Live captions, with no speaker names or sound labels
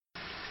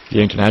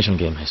ये international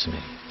game है सुमेर,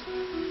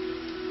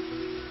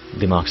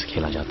 दिमाग से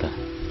खेला जाता है,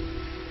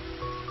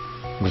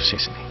 गुस्से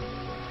से नहीं।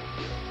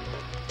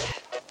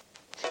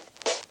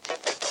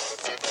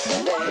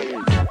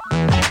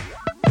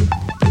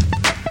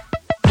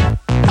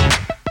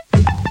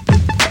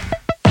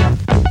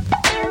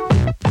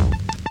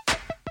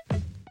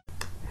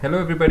 Hello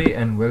everybody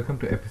and welcome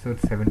to episode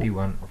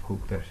 71 of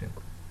Hoop Darshan.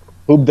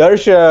 Hoop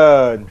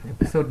Darshan!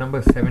 Episode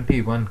number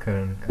 71,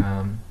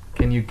 Karan.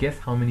 Can you guess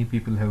how many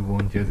people have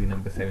worn jersey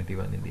number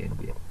 71 in the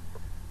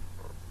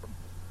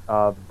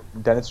NBA?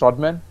 Dennis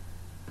Rodman?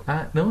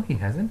 No, he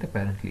hasn't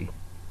apparently.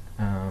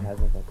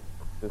 Hasn't.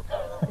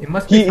 It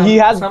must be He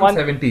has some one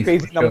 70s.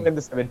 crazy for sure. number in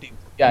the 70s.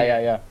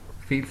 Yeah.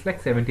 Feels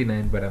like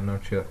 79, but I'm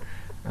not sure.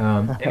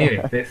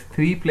 Anyway, there's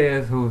three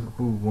players who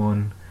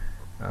won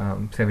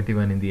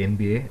 71 in the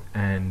NBA,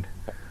 and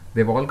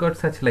they've all got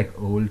such like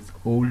old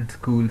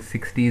school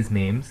 60s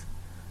names.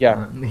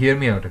 Yeah. Hear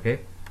me out, okay?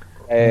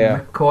 Yeah.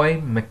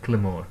 McCoy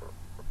McLemore,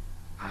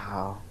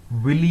 Wow.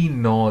 Willie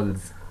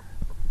Knowles,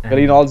 and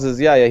Willie Knowles is,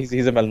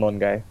 he's a well-known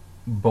guy.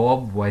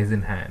 Bob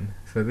Weisenhan.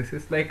 So this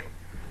is like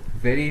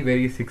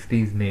very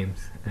 60s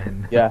names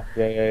and Yeah.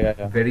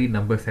 very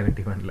number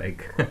 71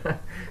 like.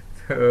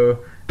 So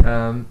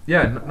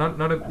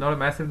not a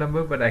massive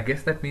number, but I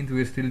guess that means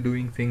we're still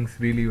doing things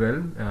really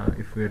well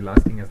if we're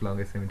lasting as long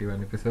as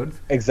 71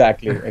 episodes.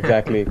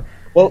 Exactly.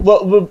 well,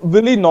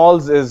 Willie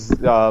Knowles is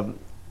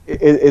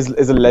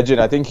a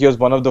legend. I think he was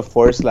one of the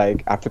first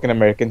like African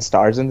American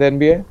stars in the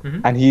NBA,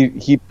 Mhm. and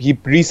he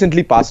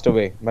recently passed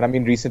away. But I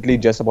mean recently,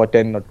 just about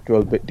 10 or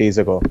 12 days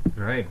ago.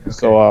 Right. Okay.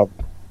 So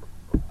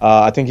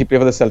I think he played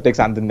for the Celtics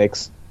and the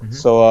Knicks. Mhm.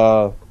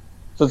 So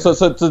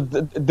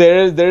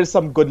there is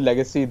some good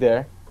legacy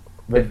there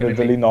with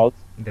Definitely. Willie Knowles.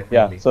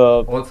 Definitely. Yeah.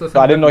 So also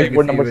I didn't know good he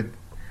would legacy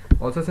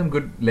numbers. also some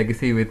good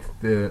legacy with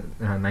the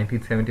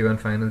 1971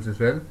 finals as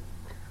well.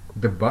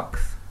 The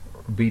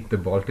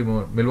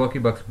Milwaukee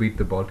Bucks beat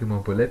the Baltimore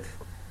Bullets.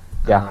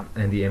 Yeah.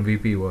 And the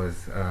MVP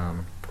was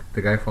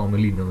the guy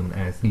formerly known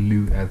as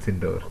Lou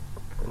Alcindor.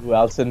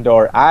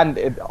 Alcindor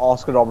and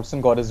Oscar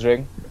Robertson got his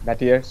ring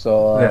that year.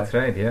 So That's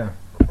right, yeah.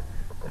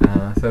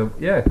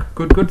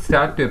 Good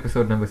start to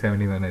episode number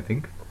 71, I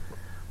think.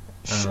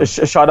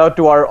 shout out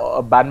to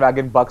our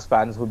bandwagon Bucks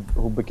fans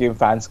who became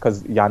fans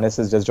because Giannis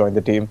has just joined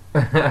the team.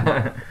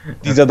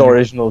 These are the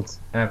originals.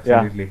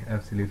 Absolutely.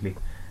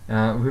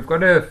 We've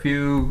got a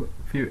few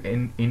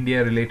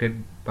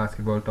India-related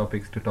basketball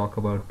topics to talk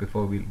about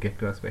before we get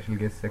to our special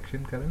guest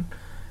section, Karan.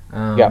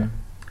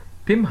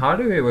 Tim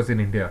Hardaway was in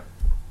India.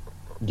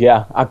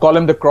 Yeah, I call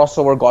him the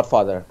crossover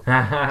godfather.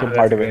 That's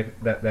Hardaway.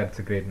 Great. That's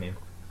a great name.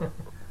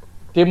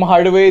 Tim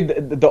Hardaway,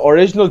 the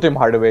original Tim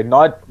Hardaway,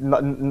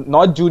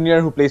 not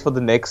Junior who plays for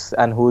the Knicks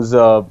and who's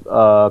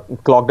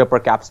clogged up her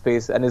cap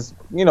space and is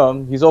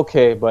he's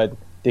okay but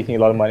taking a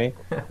lot of money,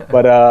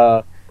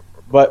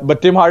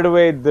 but Tim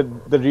Hardaway,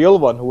 the real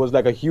one who was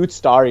like a huge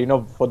star,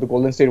 for the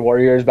Golden State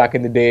Warriors back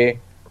in the day,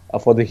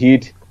 for the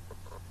Heat.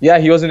 Yeah,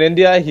 he was in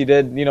India. He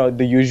did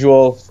the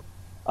usual.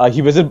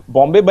 He visited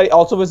Bombay, but he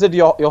also visited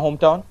your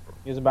hometown.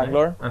 He was in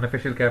Bangalore.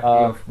 Unofficial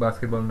capital of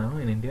basketball now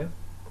in India.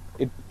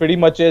 It pretty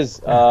much is.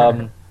 So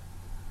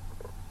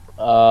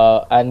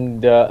I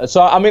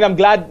mean, I'm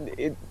glad.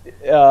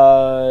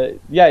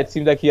 It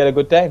seems like he had a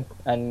good time,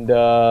 and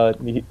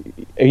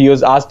he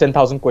was asked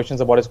 10,000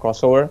 questions about his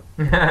crossover.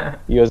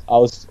 He was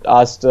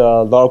asked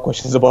a lot of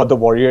questions about the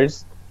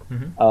Warriors,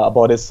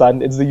 about his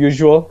son. It's the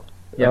usual,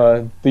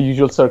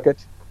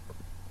 circuit.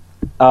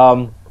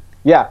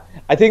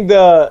 I think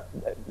the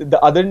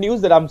other news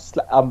that I'm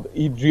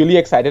really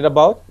excited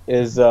about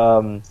is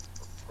of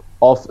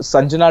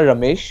Sanjana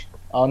Ramesh.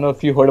 I don't know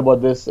if you heard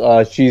about this.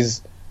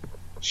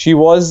 She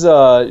was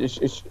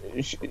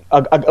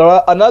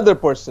another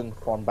person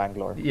from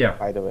Bangalore. Yeah.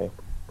 By the way,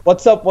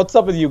 what's up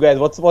with you guys?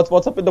 What's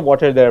up in the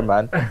water there,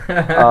 man?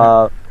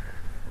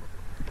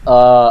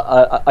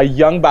 A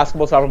young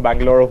basketball star from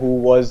Bangalore who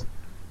was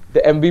the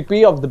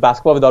MVP of the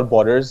Basketball Without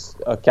Borders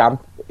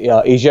camp,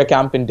 Asia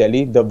camp in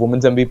Delhi, the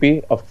women's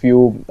MVP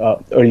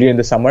earlier in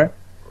the summer.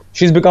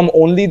 She's become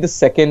only the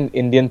second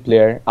Indian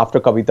player after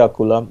Kavita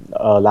Akula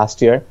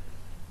last year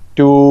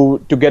to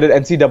get an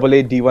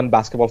NCAA D1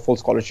 basketball full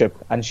scholarship,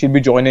 and she'll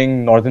be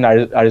joining Northern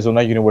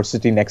Arizona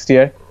University next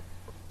year.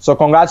 So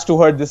congrats to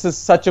her. This is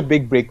such a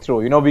big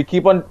breakthrough. We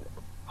keep on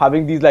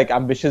having these like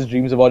ambitious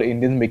dreams about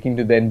Indians making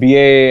to the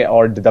NBA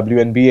or the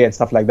WNBA and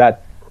stuff like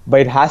that,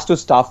 but it has to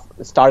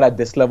start at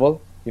this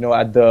level,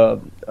 at the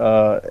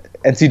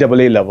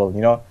NCAA level,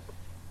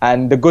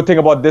 And the good thing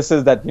about this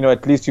is that,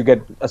 at least you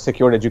get a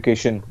secured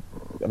education.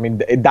 I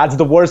mean, that's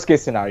the worst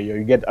case scenario.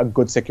 You get a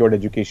good secured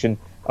education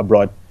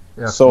abroad.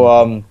 Yeah,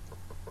 so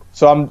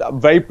I'm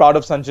very proud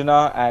of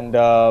Sanjana, and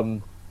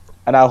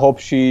I hope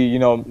she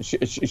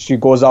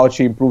goes out,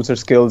 she improves her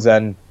skills,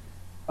 and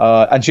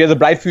she has a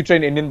bright future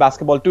in Indian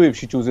basketball too if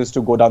she chooses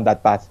to go down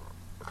that path.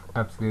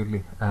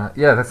 Absolutely.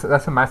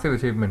 That's a massive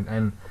achievement,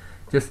 and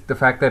just the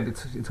fact that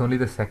it's only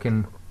the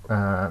second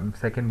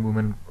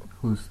woman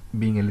who's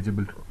being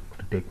eligible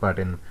to take part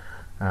in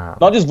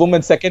Not just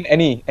women, second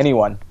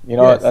anyone. You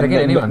know, Yeah, second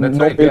anyone. That's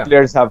no right. male Yeah.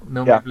 players have.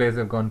 No yeah. male players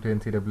have gone to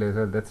NCAA as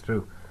well. That's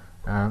true.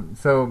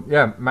 So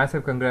yeah,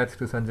 massive congrats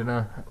to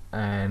Sanjana,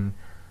 and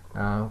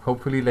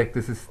hopefully, like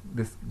this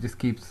just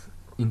keeps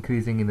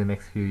increasing in the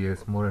next few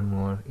years. More and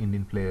more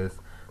Indian players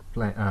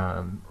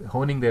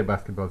honing their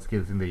basketball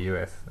skills in the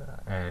US,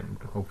 and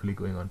hopefully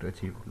going on to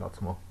achieve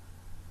lots more.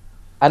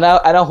 And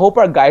I hope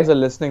our guys are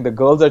listening. The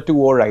girls are too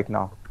old right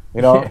now.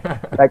 You know,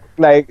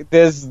 like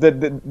there's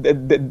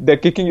they're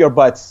kicking your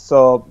butts.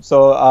 So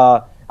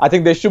I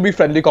think there should be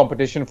friendly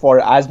competition for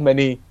as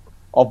many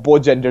of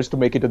both genders to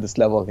make it to this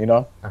level. You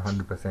know.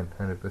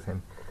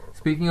 100%.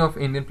 Speaking of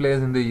Indian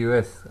players in the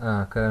US,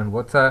 Karan,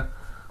 what's our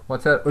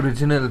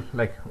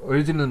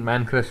original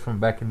man crush from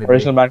back in the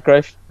Original day? man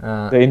crush.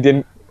 The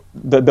Indian.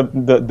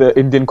 The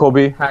Indian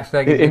Kobe.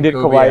 Hashtag Indian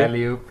Kobe Kawhi.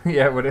 alley-oop.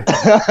 Yeah, whatever.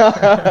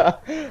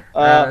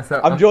 So,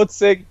 Amjot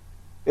Singh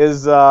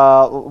is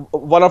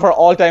one of our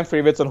all-time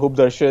favorites on Hoop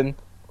Darshan.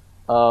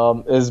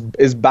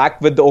 Is back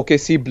with the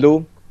OKC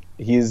Blue.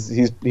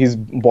 He's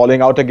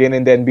balling out again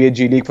in the NBA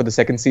G League for the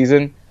second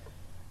season.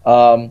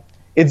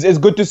 It's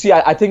good to see.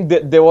 I think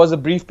that there was a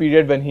brief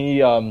period when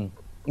he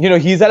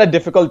he's had a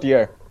difficult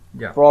year.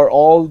 Yeah. For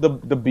all the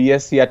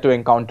BS he had to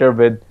encounter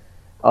with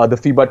the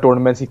FIBA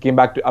tournaments. He came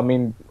back to. I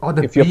mean,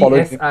 the if you're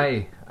following.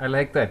 BSI. I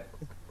like that.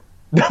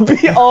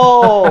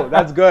 Oh,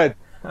 that's good.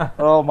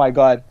 Oh my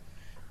God.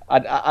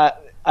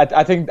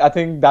 I think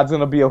that's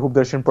gonna be a Hoop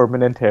Darshan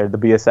permanent here. The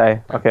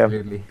BSI. Okay.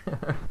 Absolutely.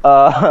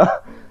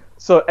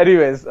 So,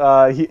 anyways,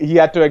 he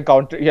had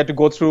to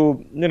go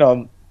through,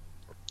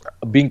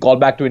 being called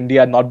back to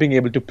India, not being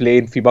able to play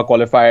in FIBA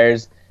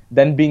qualifiers,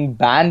 then being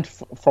banned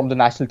from the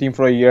national team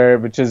for a year,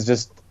 which is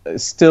just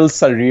still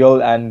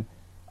surreal and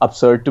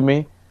absurd to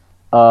me.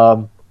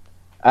 And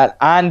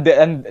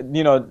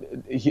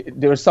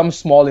there were some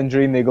small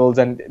injury niggles,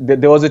 and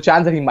there was a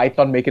chance that he might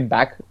not make it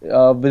back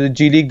with the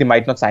G League. They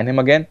might not sign him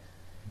again.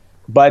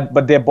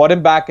 But they brought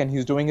him back, and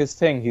he's doing his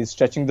thing. He's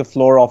stretching the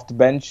floor off the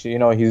bench. You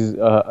know, he's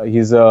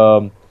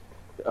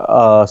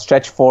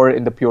stretch four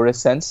in the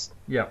purest sense.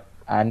 Yeah.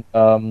 And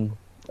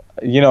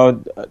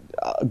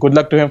good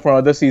luck to him for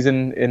another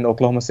season in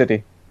Oklahoma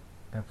City.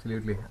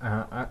 Absolutely.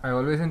 I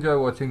always enjoy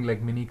watching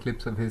like mini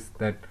clips of his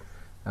that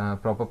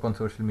pop up on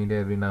social media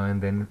every now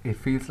and then. It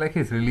feels like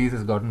his release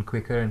has gotten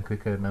quicker and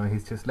quicker. Now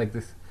he's just like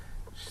this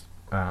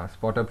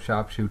spot up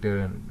sharpshooter,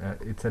 and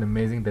it's an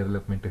amazing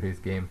development to his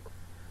game.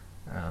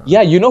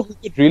 Who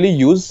could really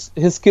use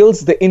his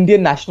skills? The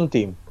Indian national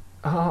team.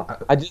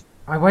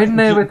 Why didn't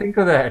I ever think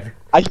of that?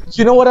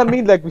 You know what I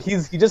mean? Like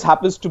he just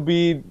happens to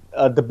be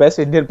the best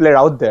Indian player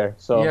out there.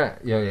 So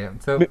yeah.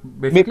 So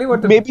basically,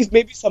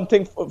 maybe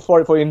something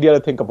for India to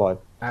think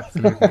about.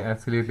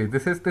 Absolutely.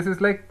 This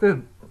is like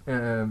the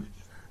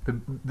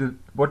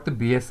what the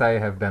BSI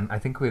have done. I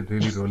think we're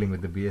really rolling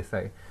with the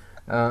BSI.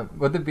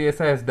 What the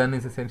BSI has done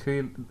is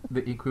essentially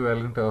the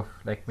equivalent of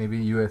like maybe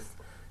US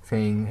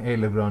saying, "Hey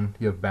LeBron,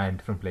 you're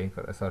banned from playing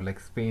for us," or like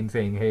Spain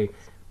saying, "Hey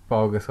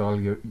Pau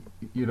Gasol,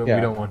 we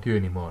don't want you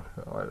anymore."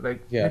 Or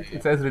like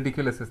it's as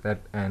ridiculous as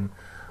that. And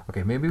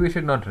okay, maybe we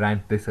should not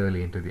rant this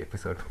early into the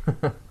episode.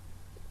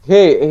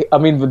 Hey, I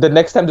mean, the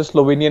next time the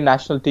Slovenian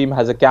national team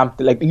has a camp,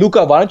 like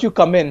Luka, why don't you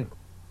come in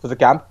for the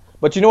camp?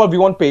 But you know what? We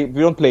won't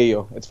play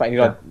you. It's fine.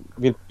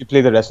 We'll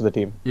play the rest of the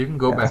team. You can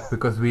go back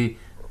because we,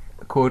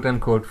 quote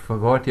unquote,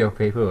 forgot your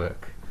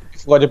paperwork.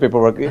 Forgot your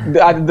paperwork.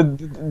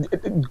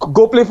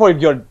 Go play for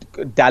your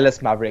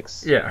Dallas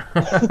Mavericks. Yeah.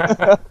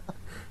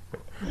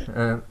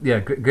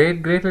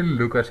 Great little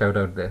Luka shout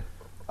out there.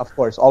 Of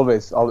course,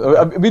 always.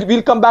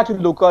 We'll come back to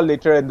Luka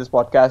later in this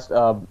podcast.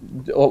 I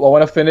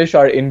want to finish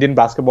our Indian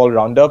basketball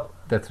roundup.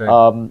 That's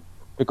right.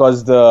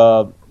 Because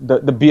the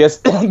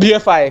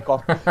BFI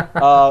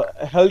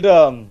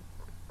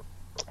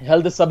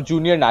held the sub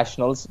junior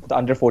nationals, the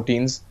under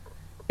 14s,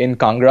 in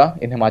Kangra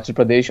in Himachal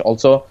Pradesh.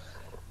 Also,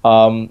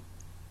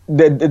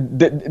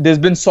 there's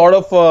been sort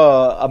of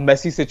a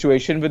messy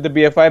situation with the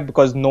BFI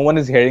because no one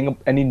is hearing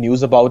any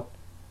news about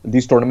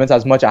these tournaments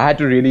as much. I had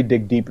to really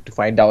dig deep to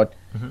find out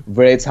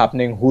where it's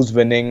happening, who's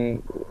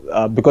winning,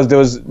 because there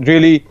was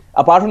really,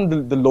 apart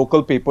from the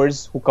local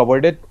papers who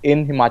covered it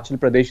in Himachal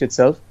Pradesh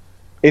itself,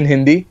 in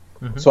Hindi,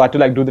 so I had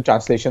to do the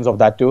translations of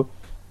that too.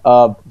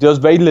 There was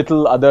very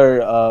little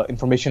other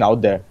information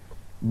out there.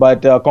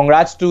 But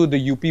congrats to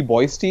the UP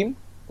boys team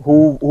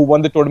who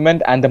won the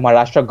tournament, and the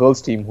Maharashtra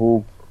girls team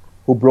who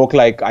broke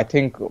I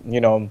think a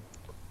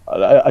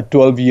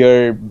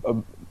 12-year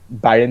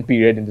barren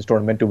period in this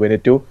tournament to win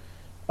it too.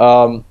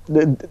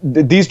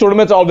 These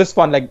tournaments are always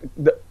fun.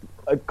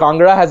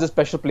 Kangra has a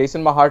special place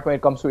in my heart when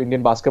it comes to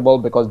Indian basketball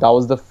because that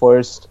was the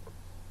first.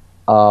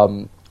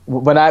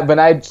 When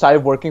I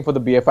started working for the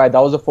BFI, that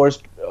was the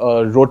first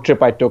road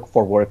trip I took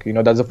for work.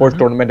 That's the first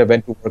tournament I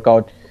went to work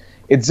out.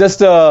 It's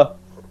just a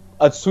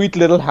sweet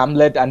little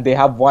hamlet, and they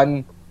have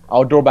one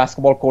outdoor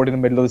basketball court in the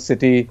middle of the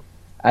city,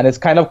 and it's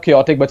kind of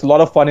chaotic, but it's a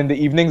lot of fun in the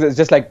evenings. It's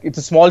just it's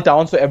a small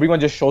town, so everyone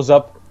just shows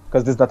up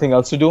because there's nothing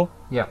else to do.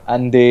 Yeah.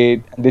 And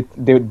they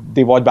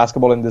watch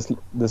basketball in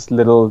this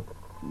little,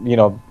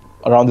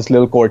 around this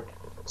little court.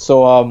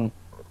 So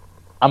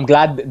I'm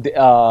glad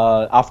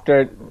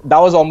after that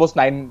was almost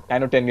 9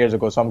 or 10 years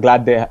ago. So I'm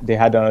glad they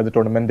had another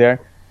tournament there.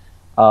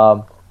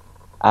 Um,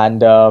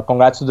 and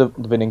congrats to the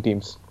winning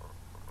teams.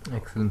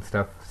 Excellent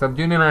stuff. Sub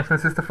Junior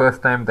Nationals is the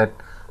first time that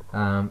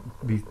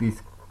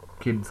these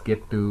kids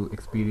get to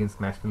experience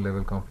national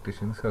level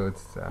competition. So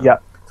it's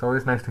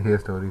always nice to hear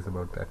stories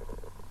about that.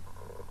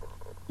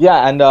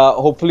 Yeah, and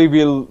hopefully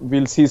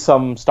we'll see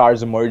some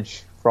stars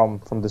emerge from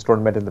this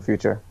tournament in the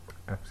future.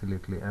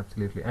 Absolutely.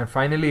 And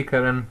finally,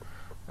 Karan,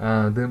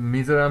 the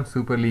Mizoram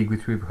Super League,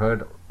 which we've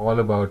heard all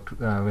about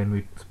when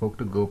we spoke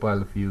to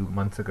Gopal a few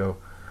months ago.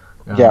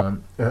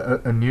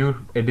 A new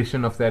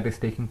edition of that is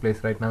taking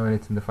place right now, and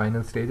it's in the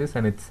final stages,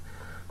 and it's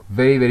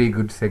very, very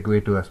good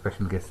segue to our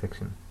special guest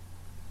section.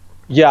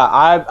 Yeah,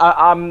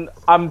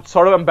 I'm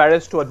sort of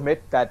embarrassed to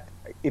admit that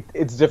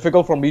it's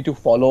difficult for me to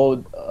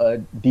follow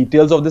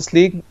details of this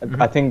league.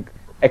 Mm-hmm. I think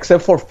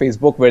except for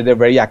Facebook, where they're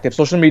very active,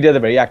 social media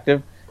they're very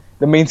active.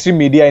 The mainstream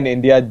media in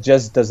India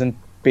just doesn't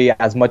pay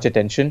as much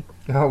attention.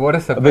 Oh, what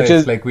a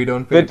surprise! Like we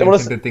don't pay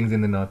attention to things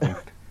in the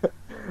Northeast.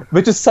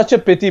 Which is such a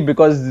pity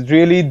because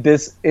really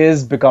this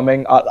is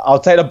becoming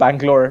outside of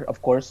Bangalore,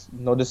 of course.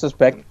 No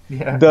disrespect.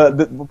 Yeah.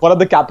 The one of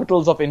the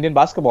capitals of Indian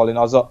basketball in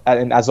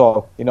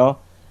Azov, you know,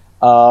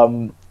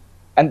 and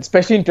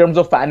especially in terms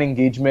of fan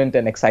engagement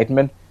and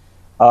excitement.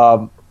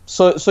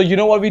 So you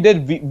know what we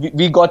did?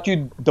 We got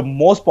you the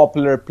most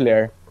popular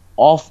player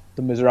of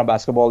the Mizoram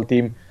basketball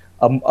team,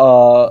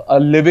 a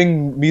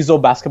living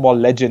Mizo basketball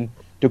legend,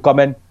 to come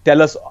and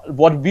tell us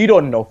what we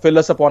don't know, fill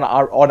us up on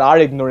our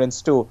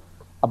ignorance too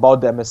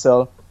about the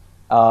MSL,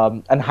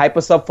 and hype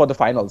us up for the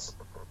finals.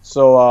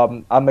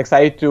 So I'm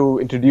excited to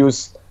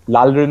introduce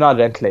Lalrina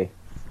Rentle.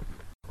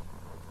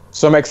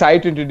 So I'm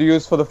excited to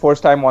introduce for the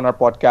first time on our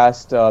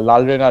podcast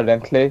Lalrina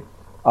Rentle,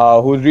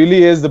 who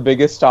really is the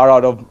biggest star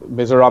out of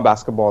Mizoram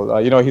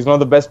basketball. You know, he's one of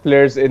the best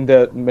players in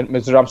the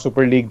Mizoram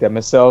Super League, the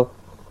MSL.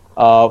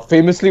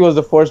 Famously was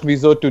the first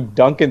Mizo to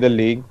dunk in the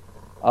league.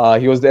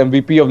 He was the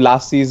MVP of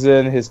last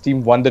season. His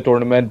team won the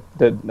tournament.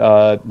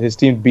 His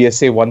team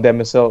BSA won the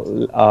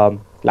MSL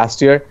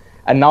last year,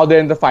 and now they're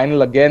in the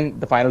final again.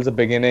 The finals are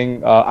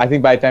beginning. I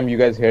think by the time you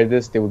guys hear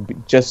this, they would be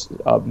just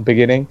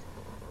beginning.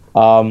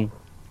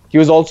 He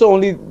was also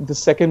only the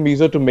second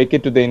Mizo to make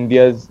it to the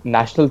India's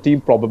national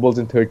team probables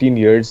in 13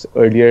 years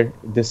earlier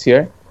this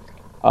year.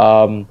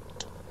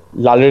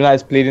 Lalrina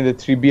has played in the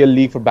 3BL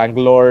League for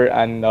Bangalore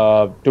and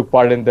took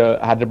part in the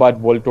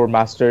Hyderabad World Tour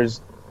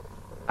Masters.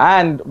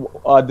 And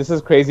this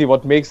is crazy.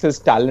 What makes his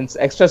talents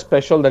extra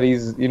special that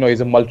he's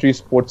a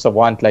multi-sport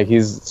savant. Like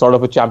he's sort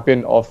of a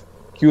champion of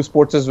Q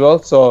Sports as well.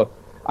 So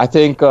I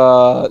think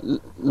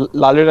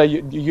Lalrina,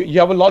 you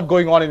have a lot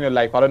going on in your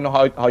life. I don't know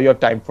how you have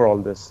time for all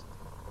this.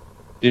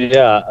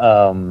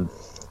 Yeah,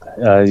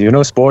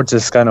 sports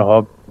is kind of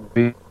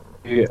hobby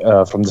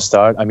from the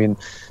start. I mean,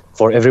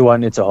 for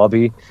everyone, it's a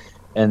hobby.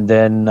 And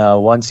then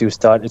once you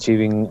start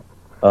achieving,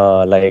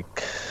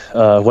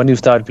 when you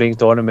start playing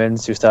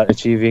tournaments, you start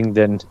achieving,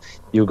 then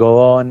you go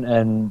on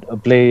and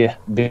play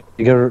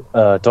bigger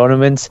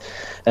tournaments.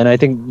 And I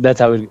think that's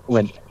how it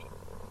went.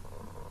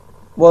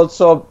 Well,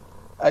 so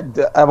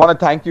I want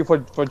to thank you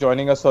for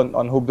joining us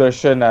on Hoop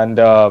Darshan. And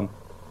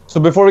so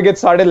before we get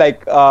started,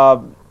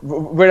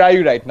 where are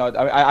you right now?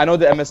 I know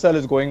the MSL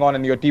is going on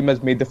and your team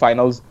has made the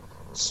finals.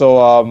 So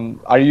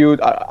are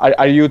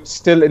you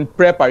still in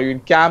prep? Are you in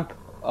camp?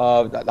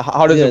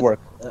 How does it work?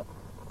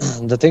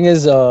 The thing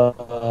is,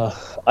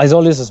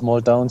 Aizawl is a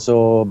small town,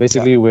 so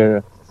basically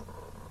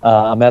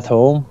I'm at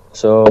home.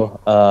 So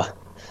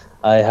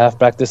I have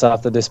practice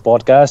after this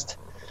podcast.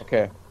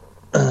 Okay.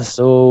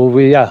 So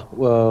we have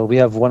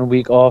 1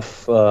 week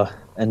off,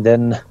 and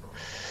then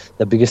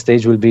the biggest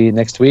stage will be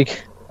next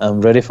week. I'm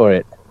ready for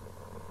it.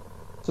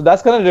 So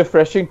that's kind of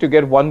refreshing to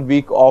get 1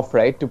 week off,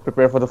 right, to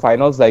prepare for the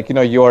finals. Like, you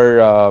know,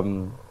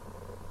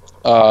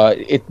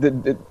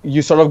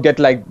 you sort of get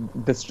like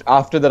this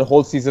after the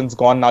whole season's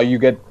gone. Now you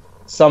get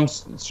some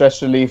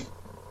stress relief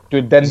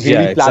to then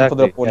really plan for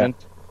the opponent.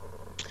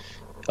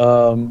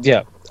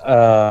 Yeah.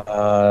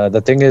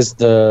 The thing is,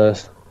 the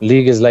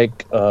league is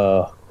like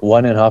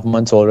 1.5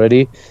 months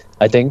already.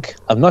 I think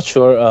I'm not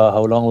sure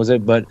how long was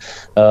it, but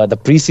the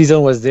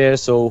preseason was there,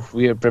 so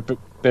we are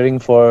preparing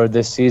for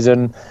this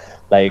season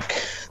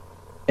like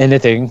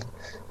anything.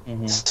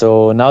 Mm-hmm.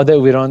 So now that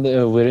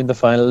we're in the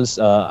finals,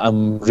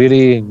 I'm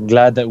really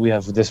glad that we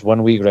have this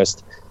 1 week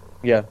rest.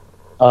 Yeah.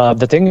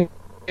 The thing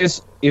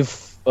is,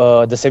 if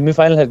the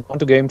semi-final had gone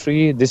to game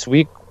 3, this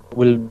week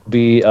will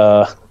be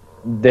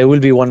there will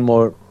be one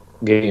more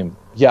game.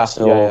 Yeah.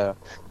 So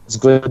it's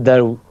good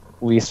that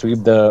we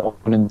sweep the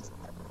opponent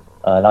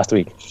last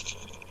week.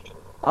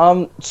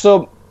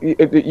 So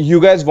you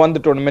guys won the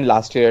tournament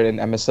last year in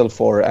MSL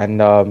 4,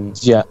 and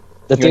yeah.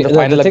 The thing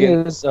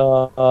is,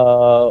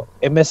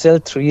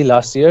 MSL 3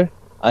 last year,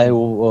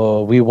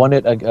 we won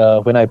it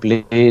when I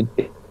played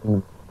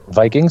in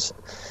Vikings.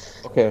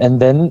 Okay. And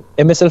then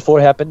MSL 4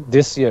 happened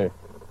this year.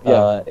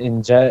 Yeah.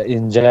 In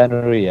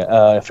January,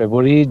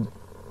 February,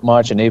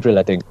 March, and April,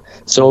 I think.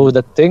 So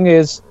the thing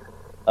is,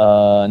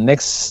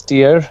 next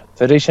year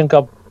Federation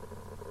Cup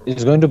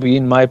is going to be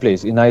in my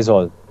place in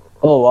Aizawl.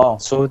 Oh wow.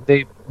 So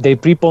they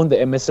preponed the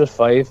MSL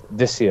 5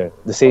 this year,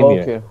 the same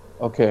year. Okay.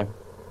 Okay.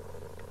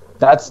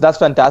 That's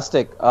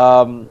fantastic.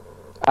 And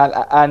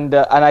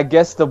I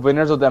guess the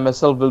winners of the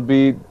MSL will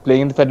be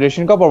playing in the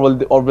Federation Cup,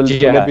 will it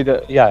be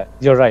the? Yeah,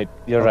 you're right.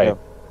 You're Okay. right.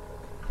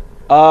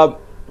 Uh,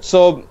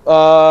 so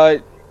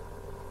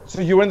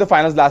so you were in the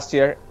finals last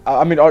year.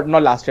 I mean, or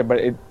not last year, but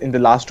in the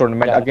last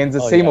tournament Yeah. against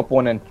the Oh, same yeah.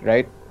 opponent,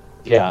 right?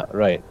 Yeah,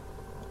 right.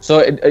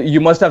 So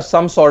you must have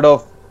some sort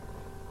of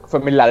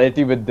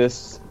familiarity with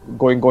this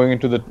going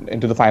into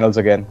the finals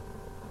again.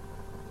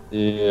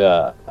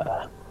 Yeah.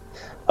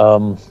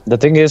 The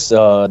thing is,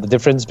 the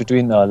difference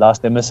between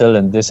last MSL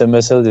and this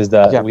MSL is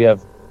that Yeah. we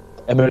have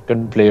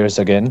American players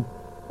again.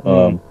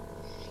 Mhm.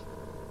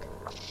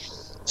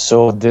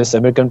 So these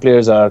American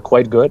players are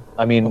quite good.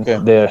 I mean, Okay.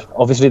 they're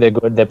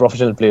good. They're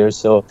professional players,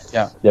 so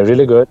Yeah. they're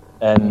really good,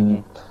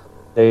 and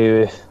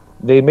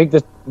they make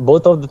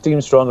both of the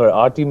teams stronger.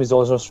 Our team is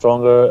also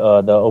stronger.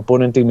 The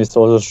opponent team is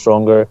also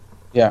stronger.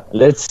 Yeah.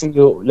 Let's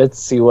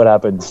see what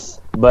happens.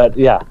 But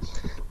yeah,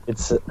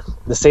 it's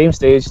the same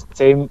stage,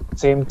 same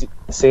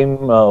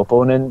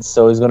opponent,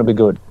 so it's gonna be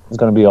good. It's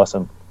gonna be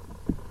awesome.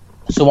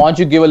 So why don't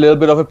you give a little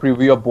bit of a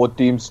preview of both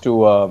teams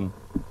to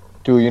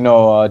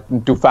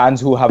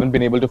fans who haven't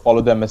been able to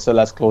follow the MSL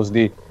as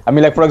closely? I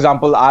mean, like for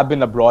example, I've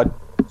been abroad,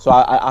 so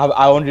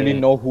I don't really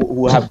know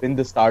who have been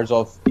the stars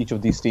of each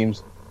of these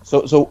teams.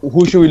 So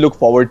who should we look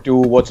forward to?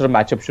 What sort of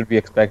matchup should we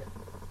expect?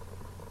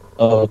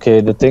 Okay,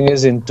 the thing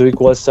is in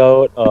Tuik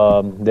South,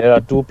 there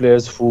are two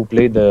players who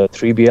play the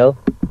 3BL.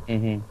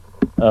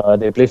 Mm-hmm.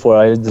 They play for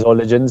Aizawl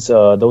Legends.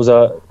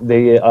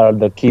 They are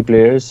the key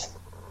players.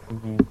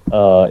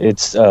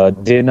 It's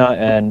Dana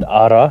and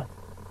Ara.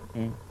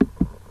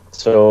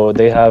 So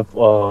they have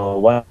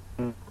one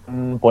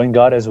point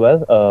guard as well.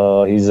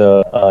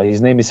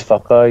 His name is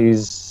Faka.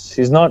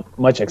 He's not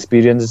much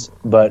experienced,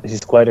 but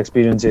he's quite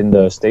experienced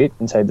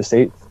inside the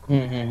state.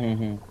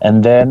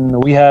 And then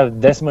we have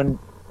Desmond,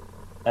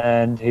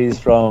 and he's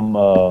from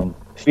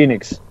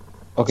Phoenix.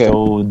 Okay.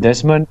 So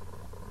Desmond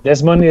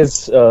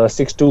is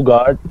 6'2"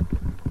 guard.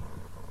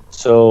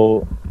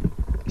 So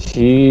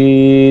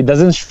he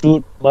doesn't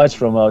shoot much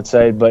from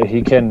outside, but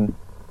he can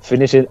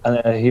finish it.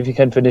 He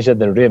can finish at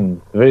the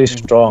rim. Very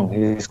strong.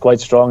 He's quite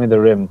strong in the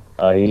rim.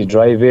 He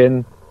drives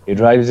in,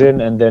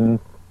 and then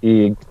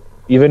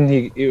when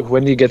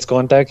he gets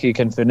contact, he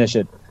can finish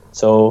it.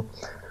 So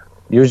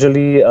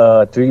usually,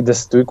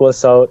 this Tuik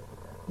South,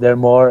 they're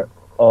more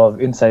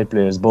of inside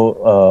players.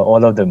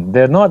 All of them.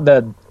 They're not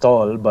that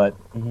tall, but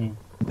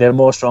they're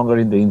more stronger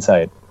in the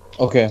inside.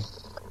 Okay.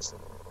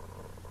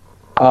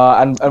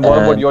 And what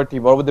about your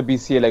team? What about the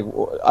BCA? Like,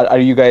 are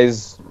you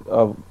guys,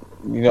 are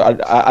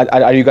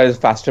you guys a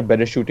faster,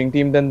 better shooting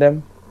team than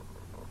them?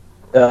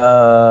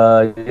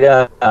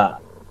 Yeah.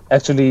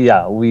 Actually,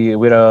 yeah,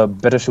 we're a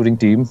better shooting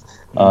team.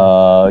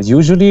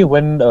 Usually,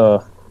 when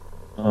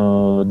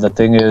the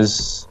thing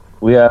is,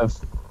 we have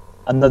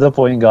another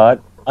point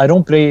guard. I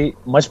don't play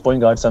much point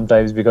guard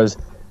sometimes because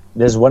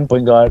there's one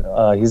point guard.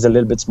 He's a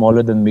little bit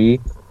smaller than me.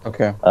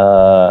 Okay.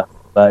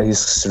 But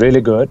he's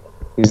really good.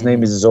 His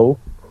name is Zoe.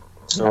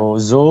 So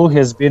Zoe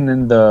has been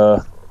in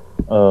the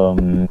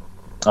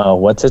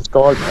what's it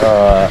called?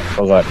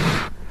 Forgot.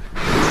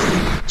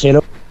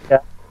 Khelo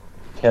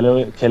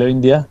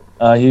India.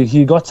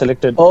 He got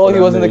selected. Oh, he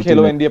was in the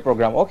Khelo India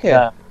program. Okay.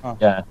 Yeah.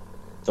 Yeah.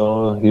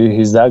 So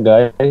he's that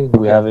guy.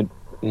 We have it.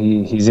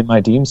 He's in my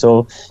team,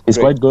 so he's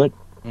Great. quite good.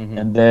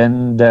 And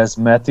then there's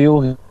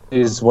Matthew.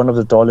 He's one of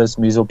the tallest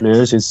Mizo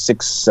players. He's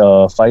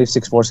 6'5",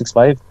 6'4",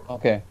 6'5".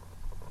 Okay.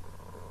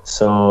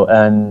 So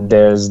and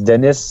there's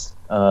Dennis,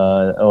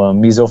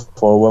 Mizo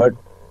forward.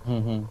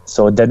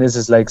 So Dennis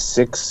is like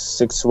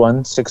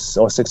 6'1",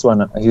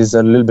 6'1". He's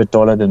a little bit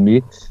taller than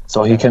me,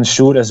 so he can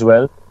shoot as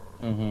well.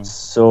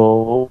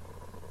 So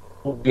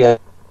we have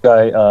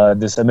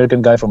this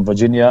American guy from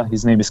Virginia.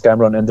 His name is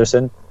Cameron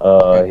Anderson.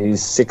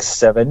 He's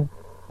 6'7".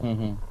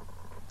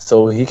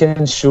 So he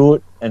can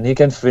shoot and he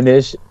can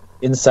finish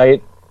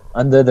inside,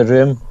 under the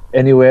rim,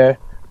 anywhere.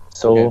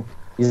 So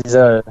he's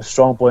a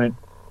strong point.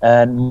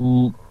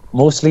 And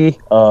mostly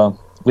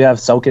we have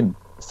Saukin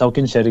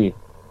Sherry.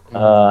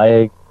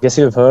 I guess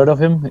you've heard of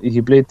him.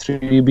 He played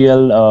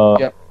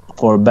 3BL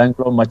for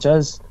Bangalore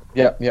Machas.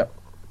 Yeah.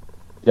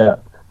 Yeah.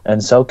 And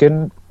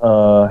Saukin,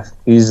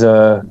 he's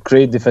a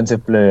great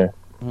defensive player.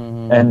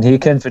 And he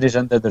can finish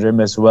under the rim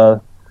as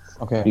well.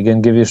 Okay. He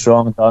can give you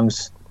strong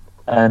dunks.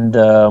 And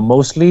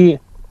mostly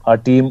our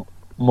team,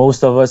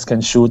 most of us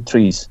can shoot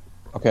threes.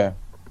 Okay.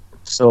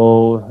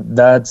 So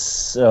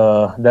that's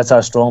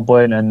our strong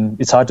point, and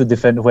it's hard to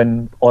defend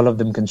when all of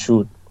them can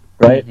shoot,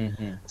 right?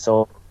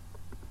 So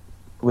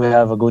we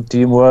have a good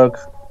teamwork.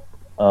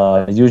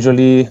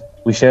 Usually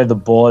we share the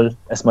ball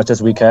as much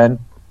as we can.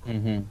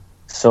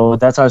 So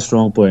that's our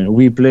strong point.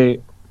 We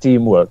play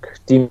teamwork.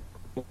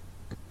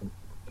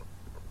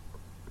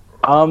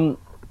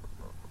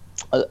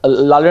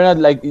 Lalina,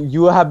 like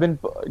you have been,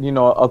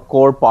 a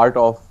core part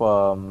of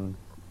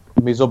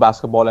Mizo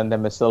basketball and the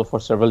MSL for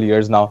several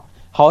years now.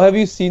 How have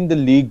you seen the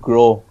league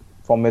grow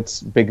from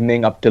its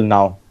beginning up till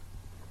now?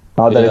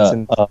 Now that it's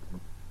in.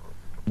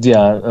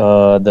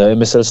 The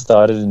MSL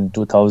started in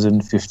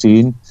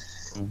 2015.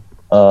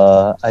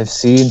 I've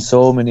seen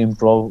so many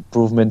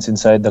improvements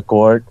inside the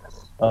court.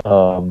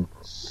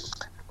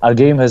 Our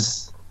game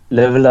has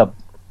leveled up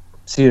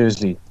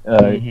seriously.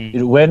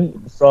 It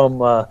went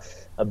from a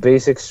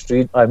basic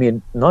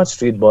not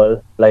street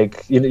ball.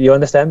 Like you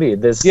understand me?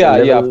 This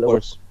level Of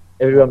course.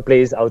 Everyone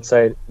plays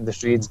outside in the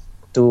streets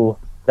to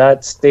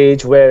that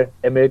stage where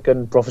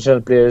American professional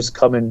players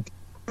come and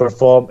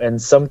perform, and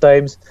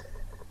sometimes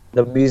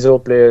the Mizo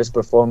players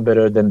perform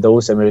better than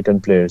those American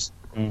players.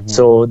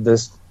 So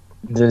this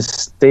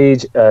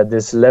stage,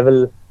 this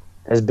level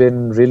has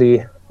been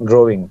really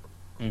growing.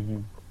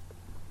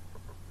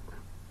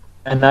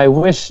 And I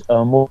wish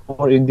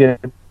more Indian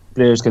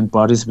players can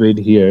participate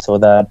here so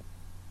that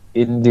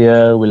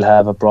India will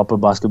have a proper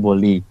basketball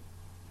league.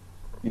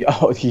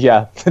 Oh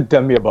yeah,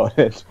 tell me about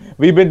it.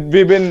 We've been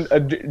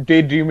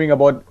daydreaming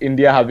about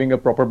India having a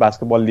proper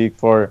basketball league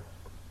for,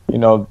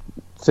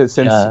 since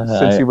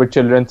we were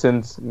children. So.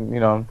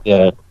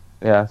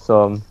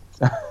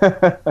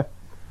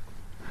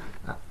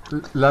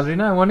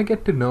 Lalrina, I want to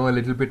get to know a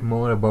little bit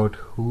more about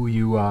who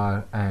you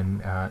are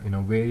and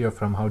where you're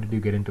from. How did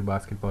you get into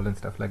basketball and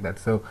stuff like that?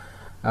 So,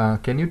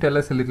 can you tell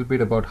us a little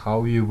bit about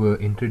how you were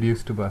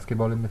introduced to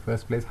basketball in the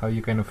first place? How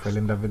you kind of fell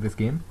in love with this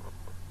game?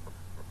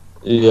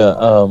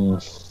 Yeah,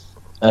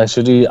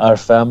 actually, our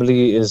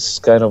family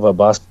is kind of a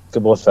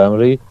basketball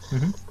family.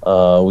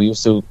 We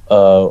used to.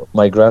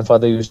 My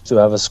grandfather used to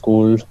have a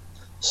school,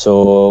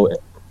 so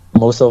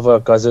most of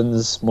our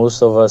cousins,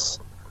 most of us,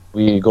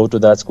 we go to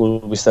that school.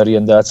 We study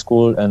in that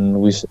school,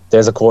 and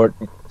there's a court.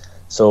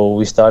 So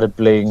we started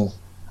playing.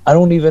 I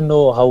don't even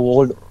know how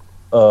old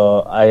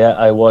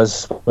I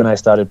was when I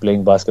started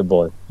playing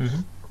basketball.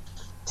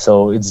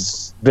 So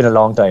it's been a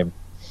long time.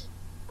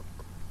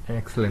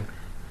 Excellent.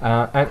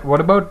 And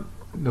what about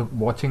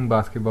watching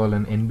basketball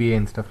and NBA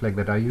and stuff like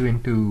that? Are you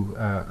into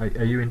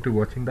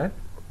watching that?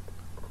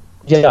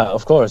 Yeah,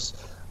 of course.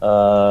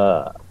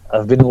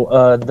 I've been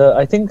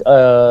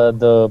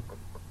the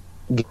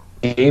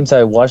games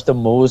I watched the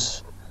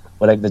most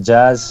were like the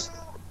Jazz,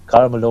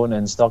 Karl Malone,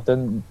 and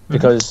Stockton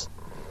because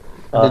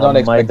I did not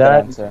expect my that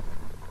dad. answer.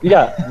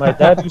 Yeah, my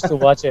dad used to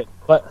watch it,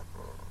 but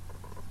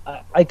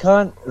I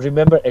can't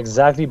remember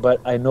exactly. But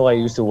I know I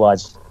used to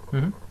watch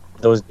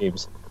those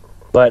games.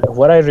 But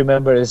what I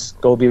remember is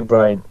Kobe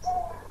Bryant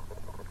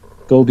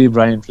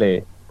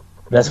play.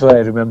 That's what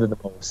I remember the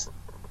most.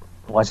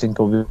 Watching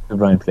Kobe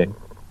Bryant play.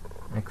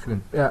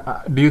 Excellent.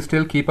 Do you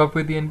still keep up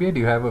with the NBA? Do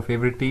you have a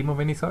favorite team of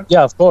any sort?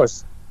 Yeah, of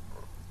course.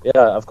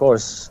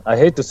 I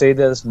hate to say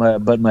this,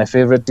 but my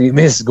favorite team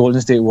is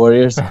Golden State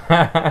Warriors.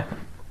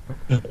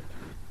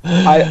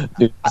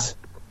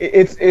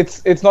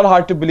 It's not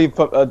hard to believe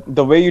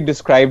the way you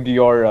described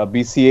your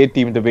BCA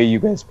team, the way you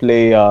guys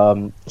play,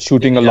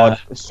 shooting a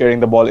lot, sharing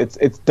the ball.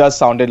 It does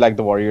sounded like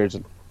the Warriors.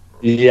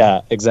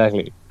 Yeah,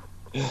 exactly.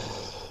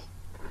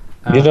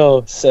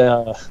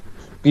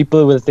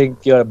 People will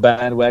think you're a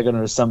bandwagon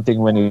or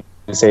something when you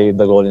say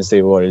the Golden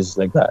State Warriors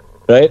like that,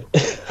 right?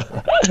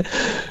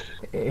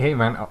 Hey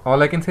man,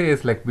 all I can say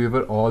is like we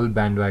were all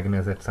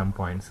bandwagoners at some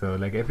point. So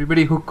like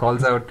everybody who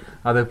calls out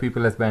other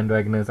people as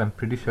bandwagoners, I'm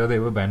pretty sure they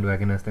were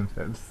bandwagoners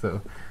themselves. So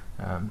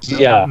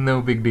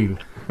no big deal.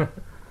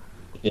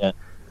 Yeah.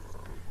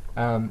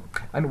 And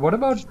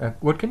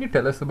what can you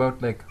tell us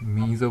about like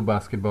Mizo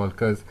basketball?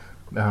 Because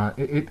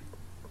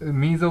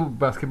Mizo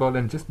basketball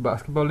and just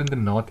basketball in the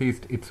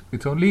Northeast, it's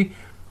only,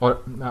 or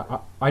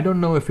I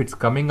don't know if it's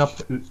coming up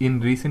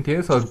in recent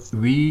years or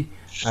we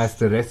as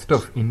the rest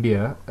of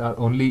India are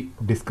only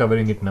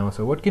discovering it now.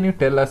 So what can you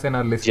tell us and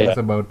our listeners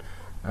about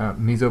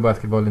Mizo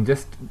basketball and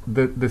just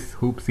this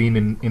hoop scene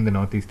in the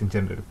Northeast in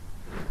general?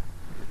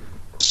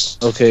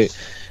 Okay.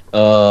 We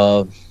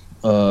all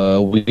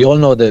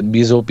know that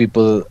Mizo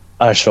people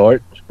are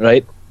short,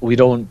 right? We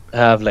don't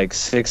have like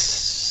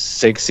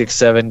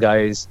 6'7"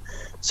 guys.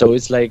 So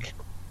it's like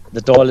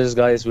the tallest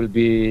guys will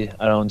be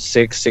around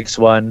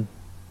 6'1"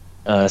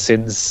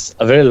 since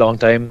a very long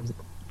time.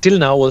 Till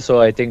now also,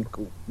 I think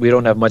we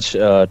don't have much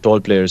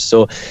tall players.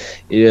 So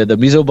the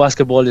Mizo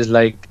basketball is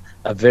like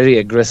a very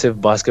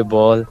aggressive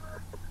basketball.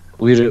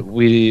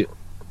 We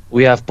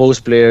have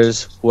post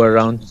players who are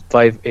around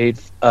 5'8",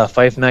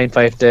 5'9",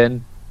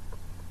 5'10".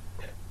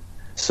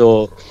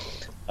 So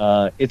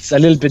it's a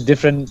little bit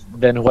different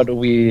than what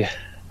we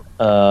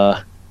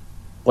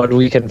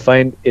can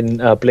find in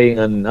playing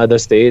on other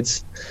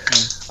states.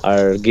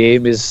 Our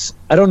game is,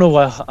 I don't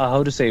know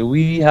how to say,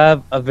 we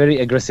have a very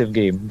aggressive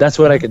game. That's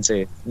what I can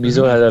say.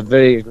 Mizo has a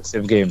very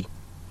aggressive game.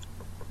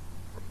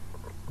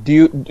 Do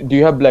you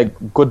have like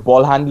good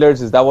ball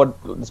handlers? Is that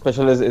what the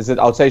special is? Is it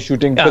outside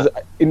shooting? Yeah.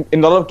 Because in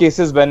a lot of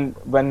cases when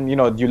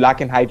you lack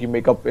in height, you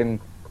make up in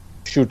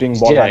shooting,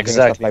 ball handling, and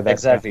stuff like that.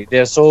 Exactly.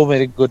 There are so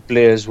many good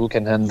players who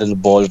can handle the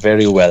ball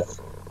very well,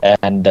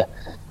 and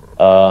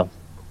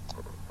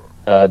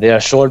there are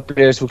short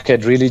players who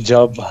can really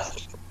jump.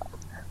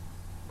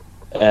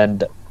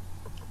 And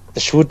the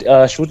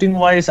shooting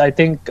wise, I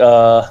think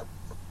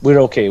we're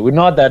okay. We're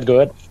not that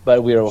good,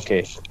 but we're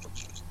okay.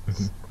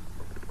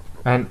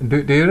 And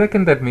do you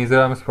reckon that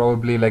Mizoram is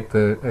probably like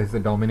the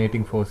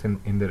dominating force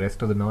in the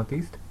rest of the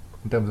Northeast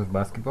in terms of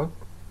basketball?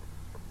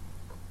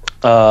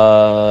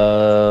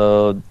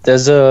 I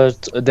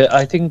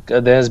think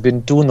there has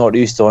been two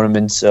Northeast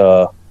tournaments,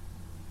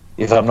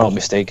 if I'm not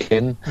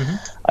mistaken.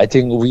 I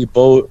think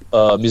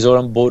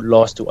Mizoram both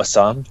lost to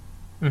Assam,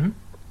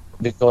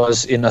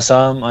 because in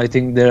Assam I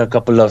think there are a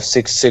couple of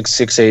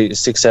 6'8",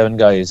 6'7"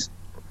 guys.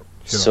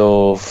 Sure.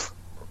 So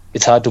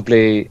it's hard to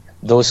play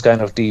those kind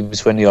of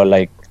teams when you're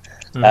like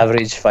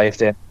average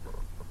 5'10".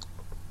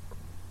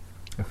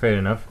 Fair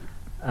enough.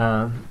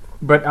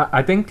 But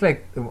I think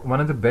like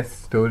one of the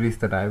best stories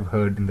that I've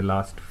heard in the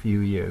last few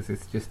years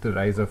is just the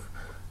rise of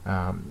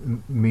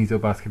Mizo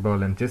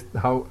basketball, and just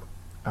how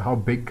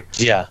big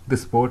the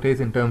sport is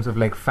in terms of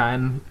like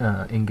fan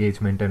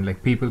engagement and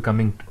like people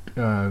coming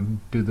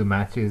to the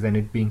matches and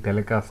it being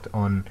telecast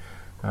on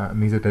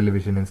Mizo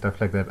television and stuff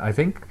like that. I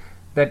think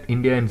that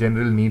India in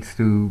general needs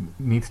to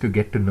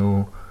get to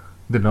know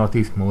the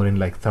Northeast more in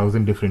like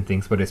 1,000 different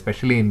things, but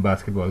especially in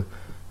basketball.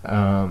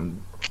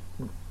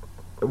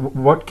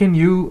 What can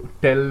you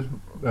tell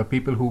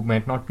people who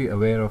might not be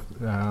aware of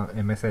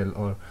MSL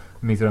or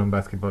Mizoram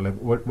basketball? Like,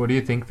 what do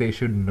you think they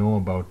should know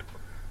about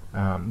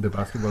the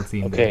basketball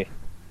scene? Okay.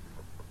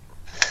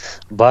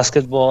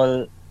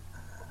 Basketball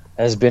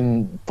has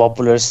been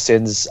popular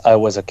since I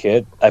was a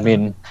kid. I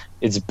mean,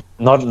 it's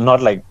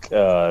not like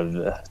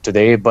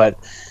today, but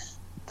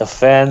the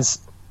fans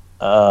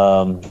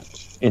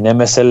in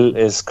MSL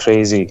is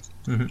crazy.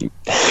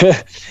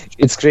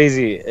 It's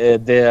crazy.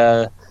 There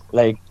are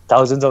like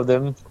thousands of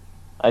them.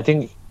 I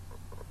think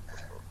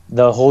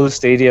the whole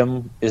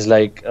stadium is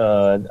like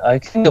I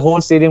think the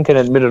whole stadium can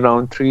admit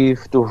around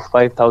 3,000 to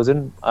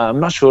 5,000. I'm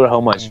not sure how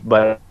much,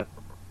 but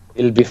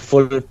it'll be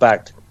full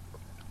packed.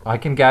 I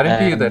can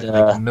guarantee you that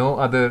like, no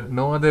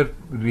other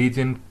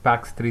region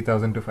packs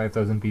 3,000 to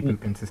 5,000 people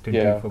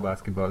consistently for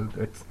basketball.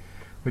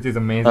 Which is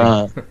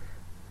amazing.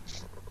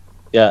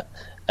 Yeah,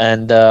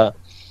 and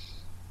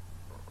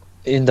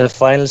in the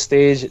final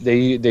stage,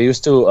 they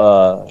used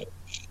to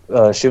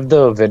shift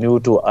the venue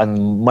to a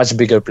much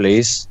bigger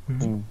place.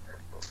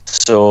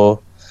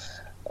 So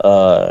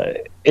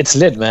it's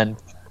lit, man.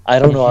 I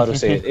don't know how to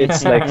say it.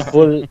 It's like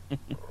full,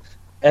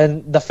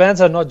 and the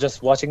fans are not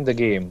just watching the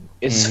game.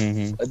 It's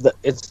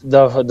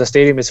the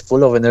stadium is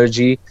full of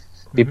energy.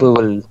 People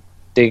will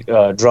take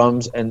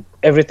drums and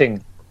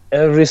everything,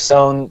 every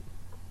sound.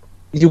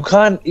 You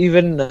can't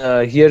even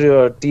hear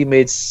your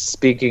teammates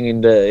speaking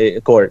in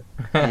the court.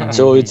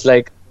 So it's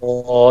like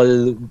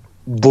all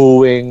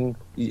booing,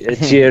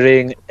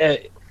 cheering.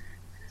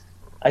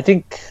 I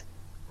think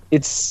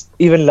it's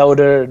even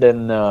louder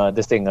than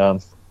this thing,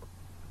 the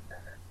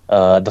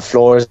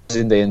floors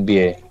in the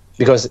NBA.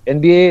 Because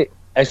NBA,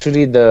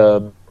 actually,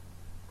 the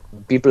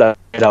people are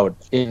out.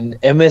 In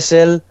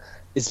MSL,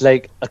 it's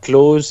like a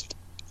closed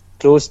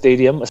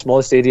stadium, a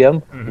small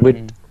stadium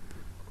with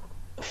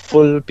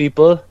full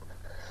people,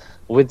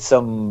 with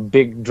some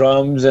big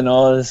drums and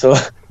all. So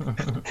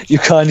you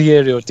can't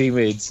hear your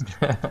teammates.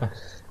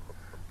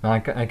 I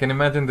can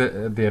imagine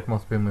the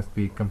atmosphere must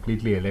be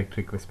completely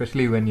electric,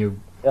 especially when you've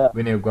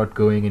got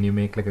going and you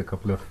make like a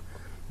couple of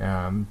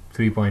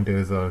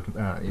 3-pointers or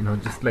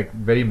just like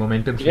very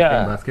momentum shifting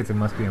baskets. It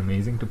must be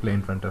amazing to play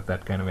in front of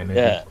that kind of energy.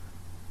 Yeah,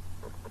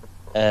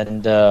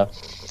 and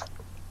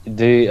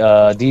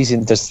these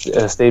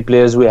interstate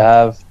players we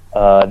have,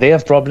 they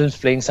have problems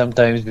playing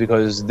sometimes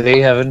because they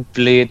haven't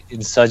played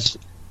in such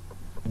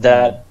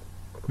that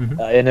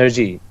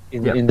energy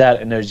in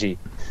that energy.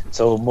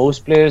 So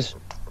most players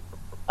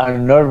are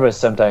nervous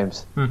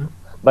sometimes,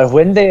 but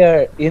when they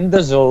are in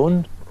the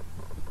zone,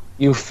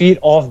 you feed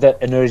off that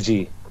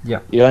energy. Yeah,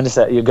 you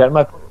understand? You get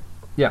my?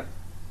 Yeah,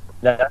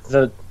 that's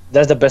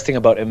the best thing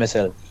about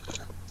MSL.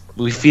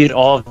 We feed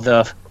off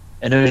the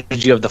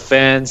energy of the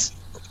fans,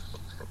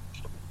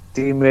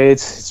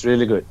 teammates. It's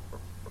really good.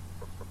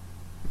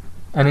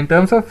 And in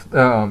terms of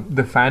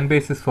the fan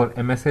bases for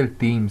MSL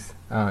teams,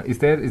 is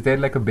there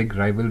like a big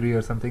rivalry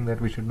or something that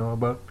we should know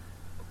about?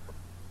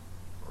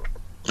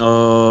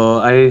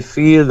 I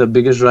feel the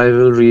biggest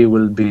rivalry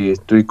will be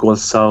Tuikol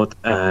South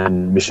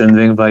and Mission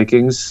Wing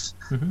Vikings,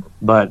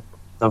 but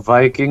the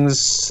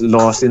Vikings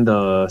lost in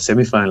the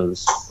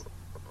semifinals.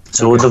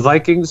 So the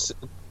Vikings,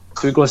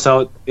 Tuikol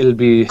South, it'll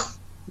be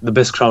the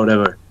best crowd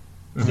ever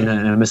in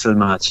an MSL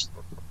match.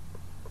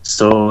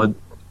 So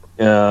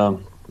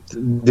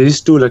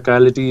these two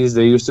localities,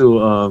 they used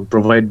to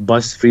provide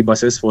free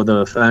buses for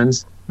the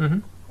fans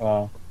to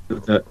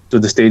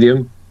the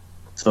stadium.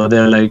 So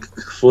they're like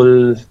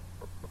full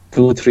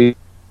 2-3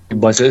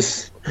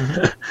 buses.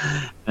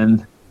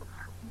 And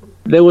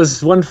there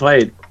was one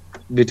fight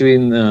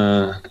between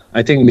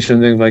I think Mission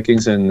Wing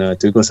Vikings and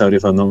Tuikol South,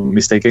 if I'm not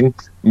mistaken.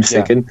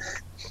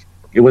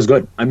 It was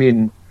good. I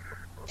mean,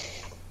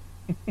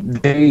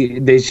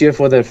 they cheer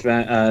for their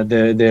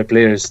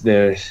players,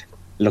 their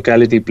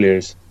locality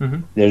players.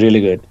 They're really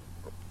good.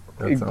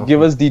 That's awesome.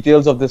 Give us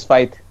details of this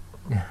fight.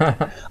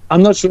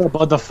 I'm not sure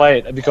about the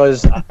fight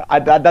because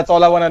That's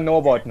all I want to know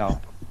about now.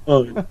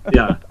 oh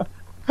yeah,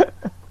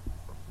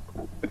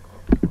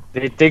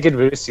 they take it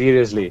very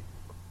seriously.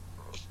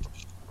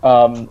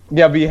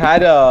 Yeah, we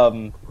had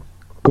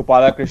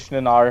Gopala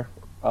Krishnan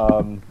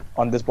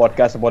on this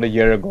podcast about a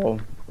year ago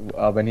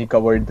when he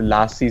covered the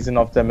last season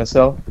of the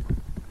MSL.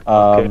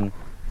 Okay.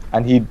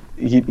 And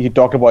he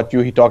talked about you.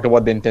 He talked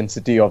about the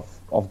intensity of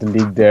the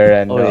league there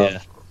and Oh yeah.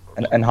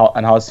 and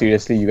how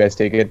seriously you guys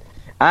take it.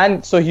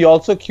 And so he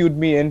also cued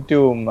me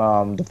into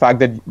the fact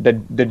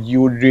that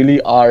you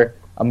really are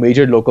a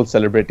major local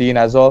celebrity in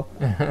Azov,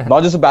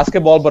 not just for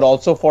basketball but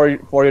also for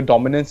your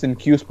dominance in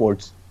Q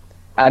sports,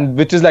 and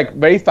which is like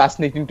very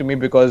fascinating to me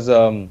because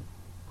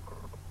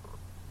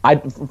I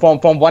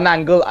from one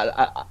angle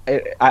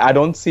I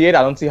don't see it.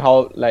 I don't see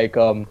how like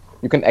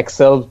you can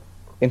excel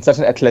in such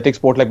an athletic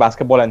sport like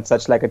basketball and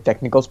such like a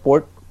technical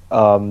sport.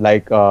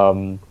 Which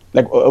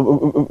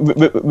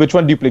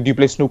one do you play? Do you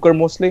play snooker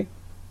mostly,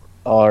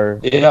 or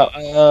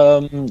Yeah.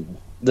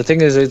 The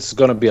thing is, it's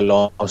gonna be a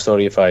long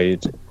story if I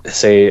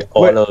say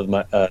all Wait. of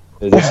my.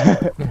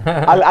 This.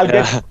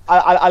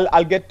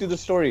 I'll get to the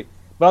story.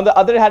 But on the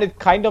other hand, it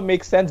kind of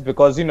makes sense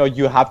because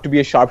you have to be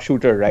a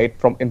sharpshooter, right?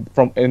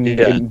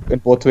 Yeah. In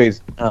both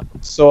ways. Uh,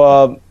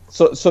 So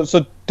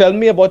tell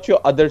me about your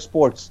other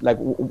sports. Like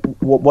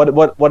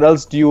what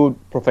else do you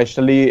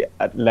professionally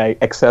like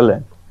excel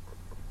in?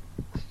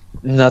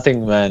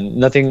 Nothing, man.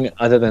 Nothing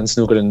other than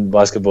snooker and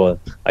basketball.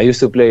 I used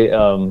to play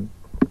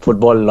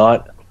football a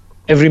lot.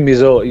 Every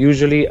Mizo,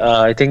 usually,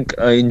 I think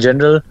in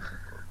general,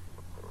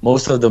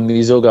 most of the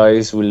Mizo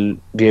guys will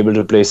be able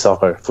to play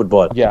soccer,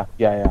 football. Yeah.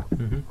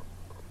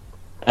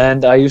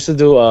 And I used to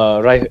do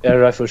air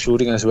rifle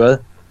shooting as well.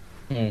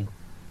 Hmm.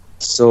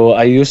 So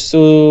I used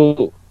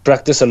to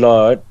practice a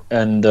lot,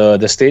 and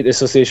the state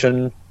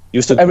association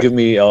used to Every- give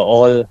me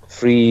all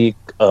free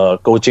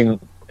coaching,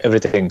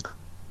 everything.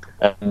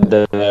 And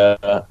very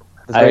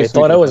I sweet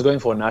thought I of was them. going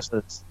for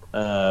nationals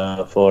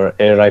for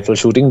air rifle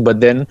shooting, but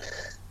then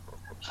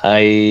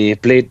I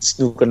played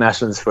snooker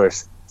nationals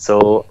first.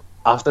 So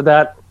after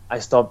that, I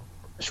stopped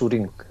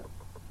shooting.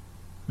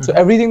 So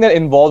everything that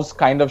involves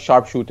kind of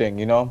sharpshooting,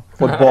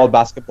 football,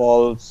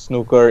 basketball,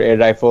 snooker, air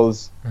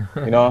rifles,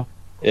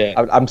 Yeah,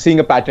 I'm seeing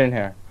a pattern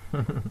here.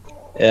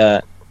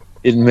 yeah.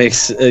 It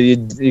makes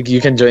you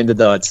can join the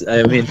dots.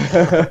 I mean,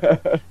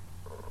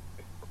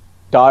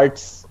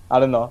 Darts, I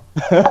don't know.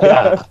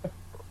 yeah.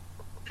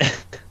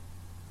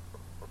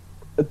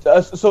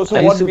 So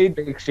I what used to made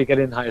play cricket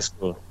in high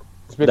school.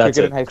 you play That's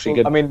cricket it, in high school?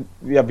 cricket I mean,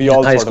 yeah, we In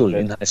all high sort school, of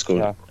did. in high school.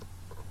 Yeah.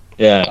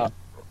 Yeah.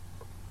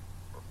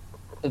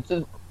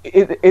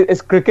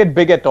 Is cricket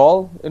big at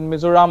all in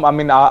Mizoram? I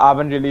mean, I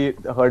haven't really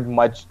heard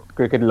much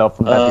cricket love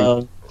from that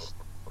region.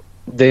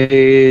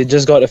 They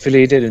just got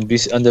affiliated in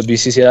under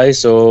BCCI,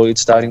 so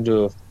it's starting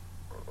to,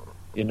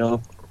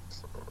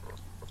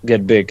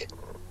 get big.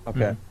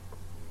 Okay.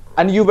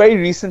 And you very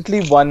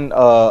recently won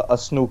a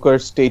snooker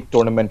state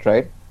tournament,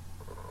 right?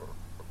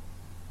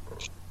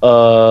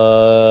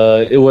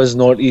 It was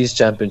Northeast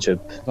Championship.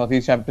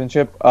 Northeast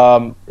Championship.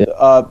 Yeah.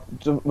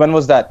 So when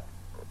was that?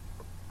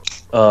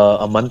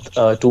 A month,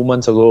 2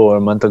 months ago or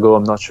a month ago,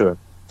 I'm not sure.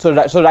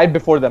 So right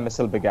before the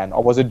MSL began,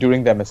 or was it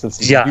during the MSL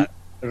season?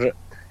 Yeah,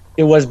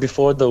 it was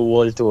before the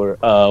World Tour,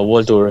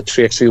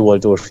 3x3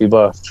 World Tour,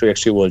 FIBA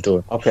 3x3 World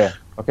Tour. Okay.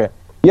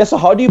 Yeah. So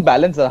how do you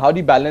balance that? How do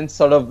you balance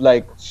sort of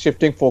like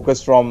shifting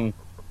focus from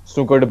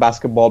snooker to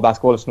basketball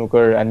to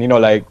snooker, and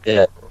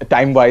Yeah.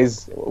 time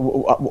wise,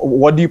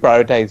 what do you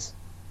prioritize?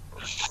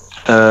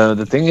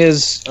 The thing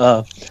is,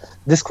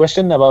 this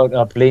question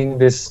about playing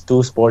these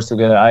two sports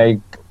together,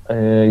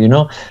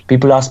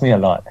 people ask me a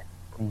lot,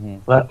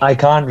 but I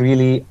can't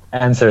really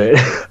answer it.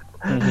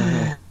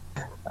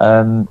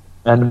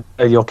 And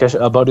your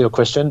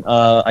question,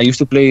 I used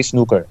to play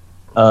snooker,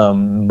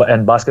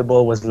 and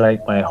basketball was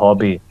like my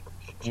hobby.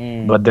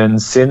 But then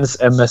since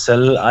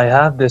MSL, I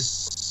have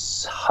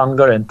this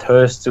hunger and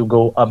thirst to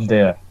go up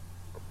there,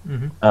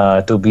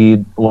 to be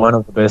one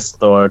of the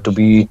best or to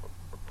be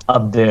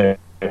up there.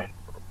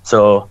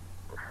 So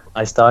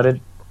I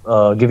started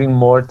giving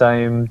more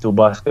time to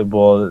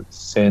basketball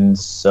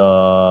since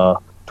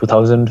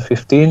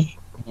 2015,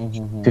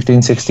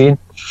 15, 16.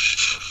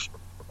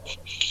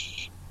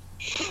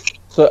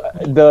 So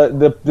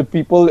the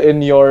people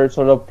in your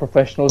sort of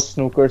professional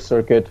snooker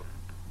circuit,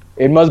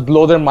 it must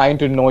blow their mind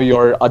to know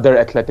your other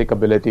athletic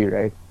ability,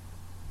 right?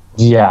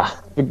 Yeah.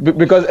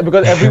 Because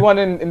everyone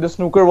in the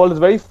snooker world is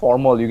very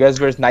formal. You guys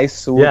wear nice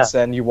suits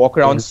and you walk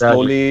around Exactly.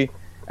 slowly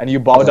and you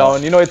bow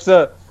down. It's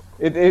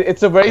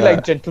a very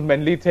like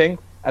gentlemanly thing.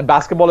 And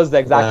basketball is the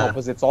exact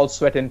opposite. It's all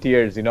sweat and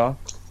tears. Yeah.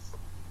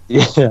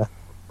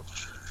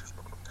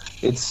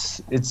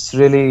 It's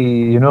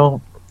really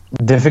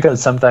difficult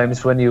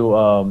sometimes when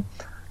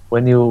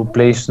you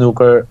play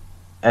snooker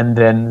and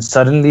then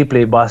suddenly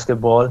play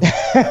basketball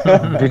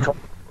because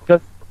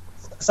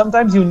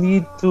sometimes you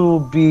need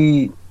to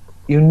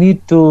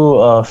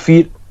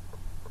feed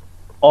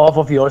off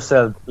of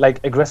yourself, like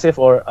aggressive,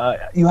 or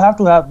you have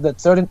to have that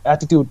certain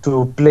attitude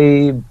to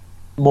play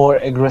more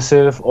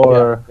aggressive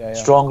or Yeah.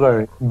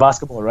 stronger in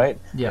basketball, right?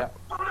 Yeah.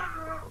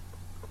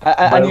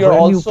 And But you're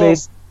when you also play,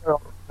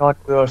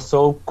 you're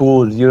so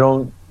cool. You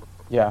don't.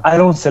 yeah. I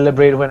don't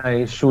celebrate when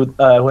I shoot,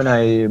 when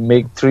I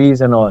make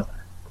threes and all.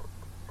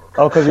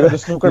 Oh, because you got the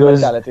snooker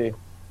Because mentality.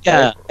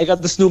 yeah, I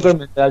got the snooker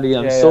mentality.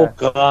 I'm so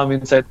Yeah. calm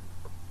inside,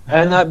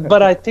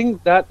 but I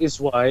think that is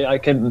why I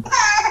can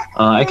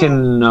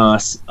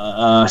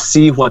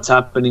see what's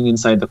happening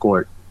inside the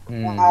court.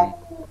 Hmm.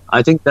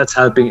 I think that's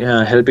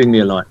helping me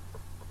a lot.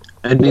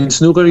 And in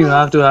snooker, you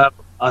have to have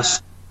a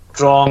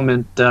strong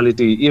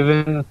mentality.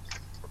 Even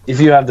if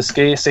you have the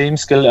same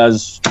skill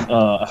as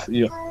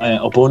your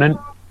opponent,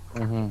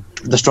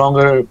 the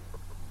stronger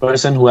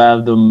person who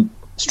have the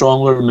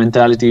stronger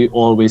mentality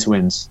always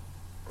wins.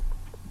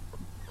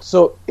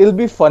 So it'll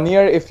be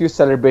funnier if you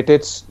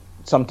celebrated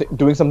something,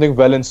 doing something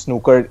well in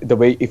snooker the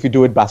way if you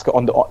do it basket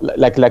on the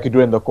like you do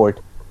in the court.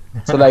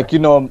 So like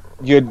you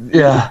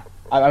Yeah.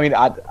 I mean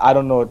I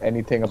don't know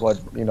anything about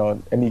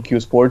any cue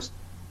sports,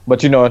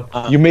 but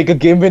Uh, you make a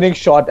game-winning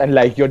shot and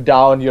like you're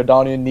down on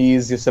your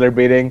knees, you're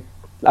celebrating.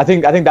 I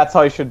think that's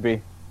how it should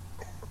be.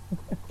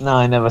 no,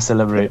 I never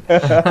celebrate.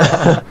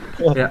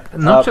 Yeah,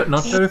 not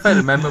sure if I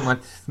remember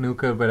much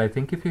snooker, but I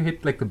think if you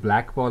hit like the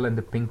black ball and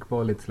the pink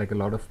ball, it's like a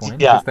lot of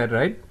points. Yeah. Is that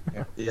right?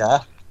 Yeah.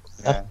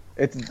 Yeah.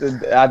 It's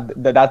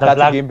that's a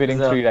black- game-winning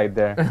the- three right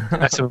there.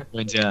 That's a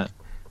point, yeah.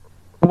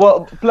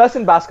 Well, plus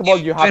in basketball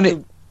When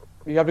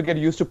you have to get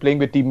used to playing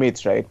with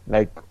teammates, right?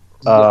 Like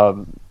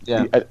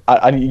Yeah.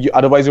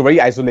 otherwise you're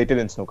very isolated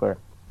in snooker.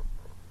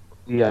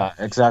 Yeah,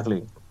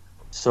 exactly.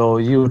 So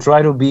you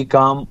try to be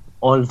calm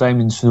all the time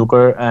in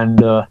snooker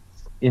and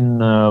in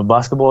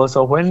basketball.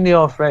 So when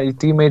your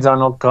teammates are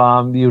not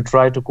calm, you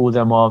try to cool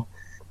them off.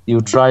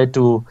 You try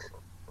to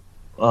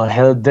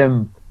help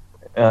them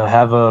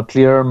have a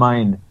clearer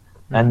mind,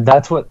 and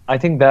that's what I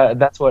think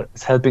that's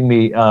what's helping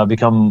me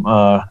become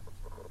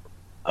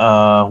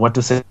what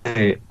to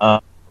say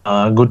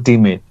a good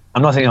teammate.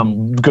 I'm not saying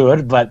I'm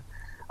good, but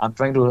I'm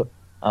trying to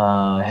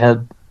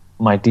help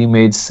my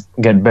teammates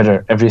get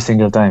better every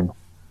single time,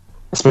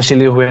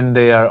 especially when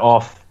they are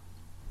off.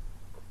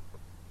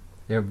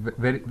 Yeah,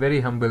 very very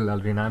humble,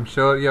 Alvin. I'm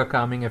sure your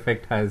calming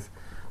effect has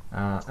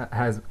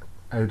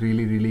a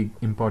really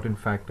important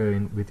factor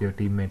in with your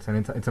teammates,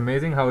 and it's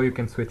amazing how you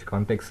can switch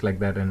contexts like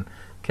that and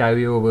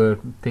carry over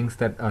things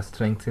that are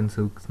strengths in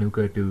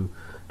snooker to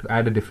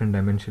add a different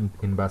dimension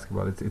in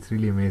basketball. It's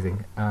really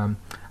amazing.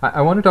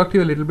 I want to talk to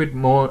you a little bit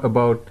more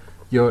about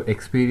your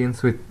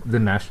experience with the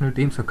national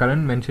team. So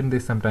Karan mentioned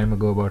this some time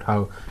ago about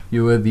how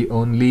you were the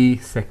only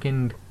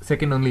second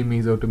only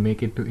Mizo to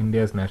make it to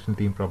India's national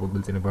team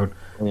probables in about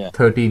Yeah.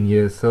 13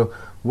 years. So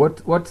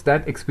what's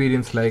that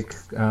experience like,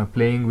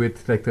 playing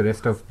with like the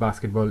rest of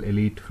basketball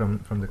elite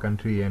from the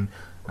country, and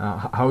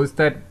how's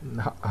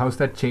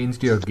that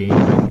changed your game?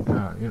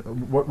 Like,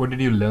 what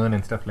did you learn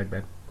and stuff like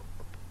that?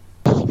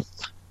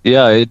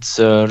 Yeah, it's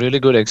a really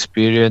good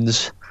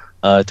experience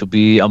to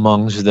be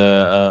amongst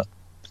the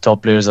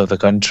top players of the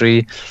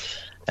country,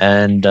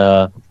 and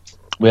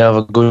we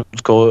have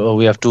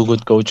we have two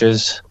good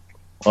coaches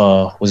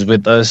who's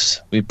with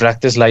us. We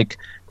practice like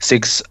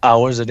 6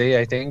 hours a day,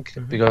 I think,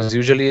 because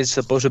usually it's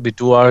supposed to be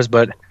 2 hours,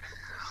 but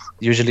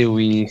usually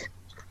we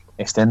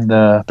extend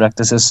the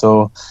practices.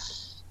 So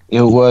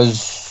it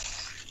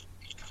was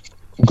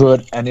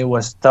good and it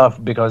was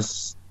tough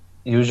because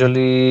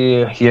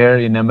usually here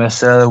in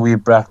MSL we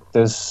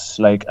practice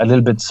like a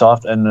little bit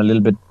soft and a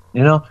little bit,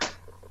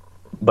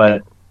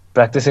 but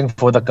practicing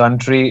for the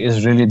country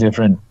is really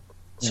different.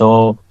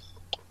 So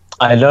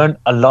I learned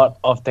a lot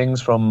of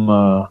things from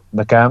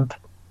the camp,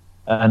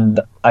 and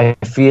I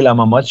feel I'm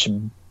a much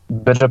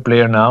better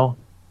player now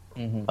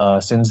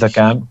since the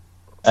camp.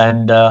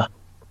 And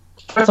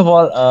first of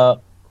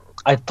all,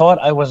 I thought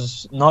I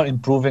was not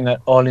improving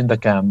at all in the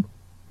camp,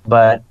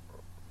 but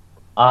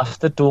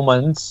after 2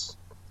 months,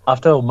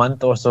 after a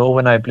month or so,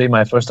 when I played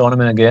my first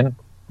tournament again,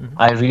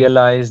 I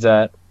realized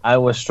that I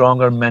was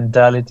stronger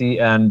mentality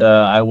and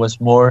I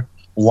was more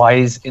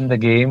wise in the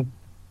game.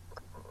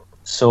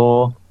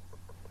 So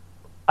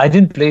I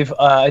didn't play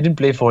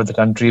for the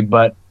country,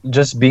 but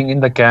just being in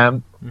the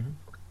camp,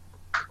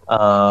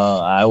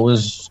 I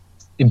was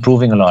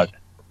improving a lot.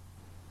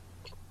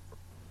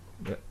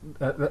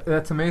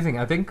 That's amazing.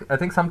 I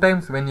think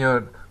sometimes when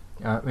you're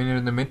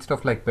in the midst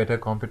of like better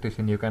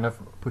competition, you kind of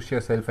push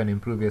yourself and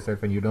improve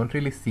yourself, and you don't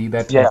really see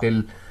that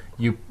until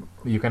you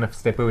kind of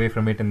step away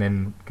from it and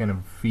then kind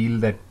of feel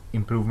that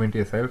improvement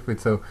yourself.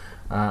 So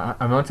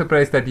I'm not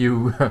surprised that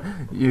you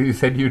you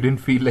said you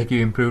didn't feel like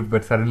you improved,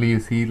 but suddenly you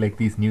see like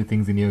these new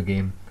things in your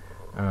game,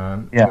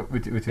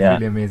 which is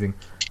really amazing.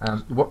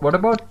 What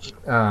about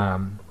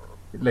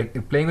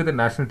like playing with the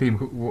national team?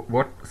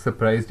 What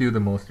surprised you the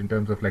most in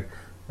terms of like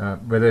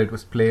whether it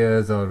was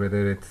players or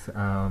whether it's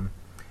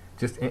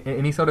just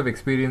any sort of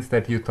experience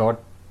that you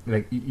thought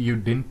like you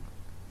didn't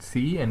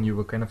see and you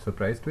were kind of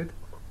surprised with?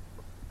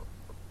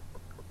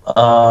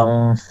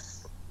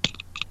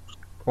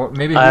 Or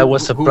maybe I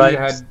was surprised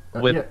who you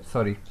had, with. yeah,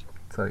 sorry,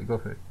 go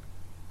for it.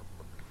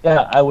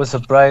 Yeah, I was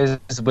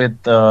surprised with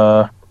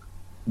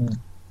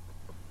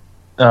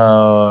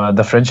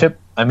The friendship.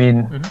 I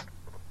mean,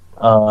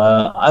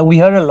 we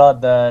heard a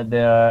lot that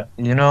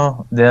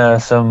there are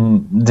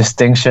some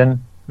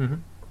distinction.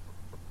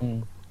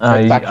 Mm-hmm.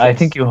 Like I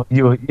think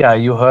factions.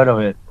 you heard of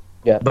it.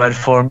 Yeah. But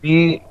for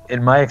me,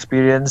 in my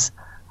experience,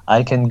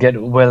 I can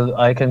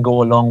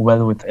go along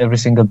well with every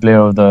single player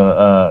of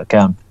the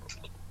camp.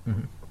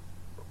 Mm-hmm.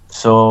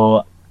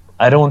 So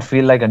I don't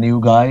feel like a new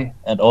guy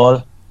at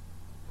all.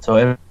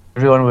 So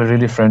everyone were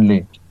really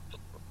friendly.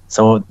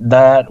 So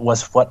that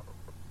was what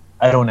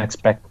I don't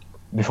expect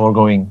before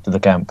going to the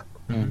camp.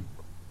 Mm.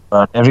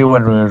 But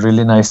everyone were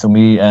really nice to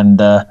me, and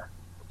I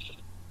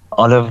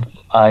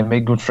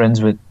make good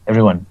friends with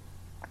everyone.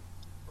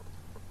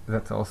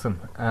 That's awesome.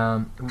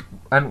 And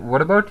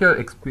what about your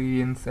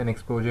experience and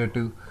exposure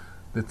to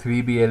the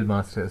 3BL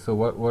Masters? So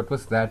what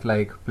was that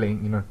like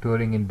playing,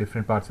 touring in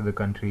different parts of the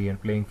country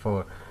and playing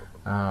for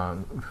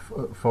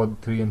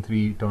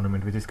 3-on-3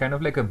 tournament, which is kind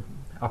of like a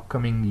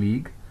upcoming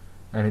league,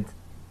 and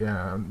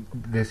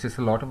there's just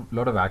a lot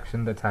of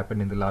action that's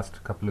happened in the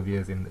last couple of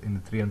years in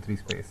the 3-on-3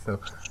 space. So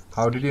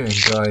how did you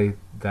enjoy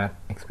that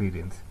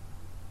experience?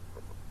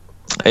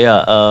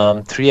 Yeah,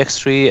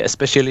 3x3,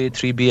 especially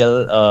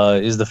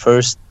 3BL, is the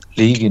first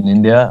league in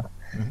India,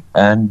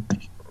 and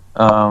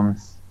um,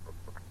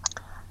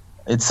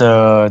 it's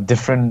a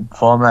different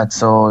format.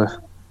 So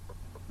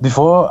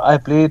before I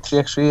play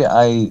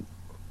 3x3,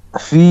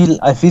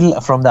 I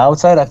feel from the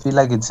outside, I feel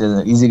like it's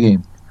an easy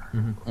game.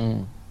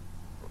 Mm.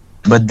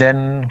 But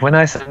then when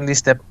I suddenly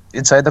stepped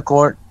inside the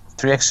court,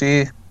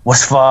 3x3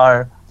 was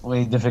far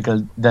way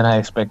difficult than I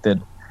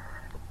expected.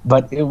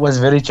 But it was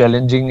very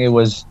challenging. It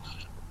was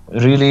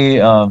really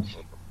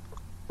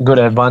good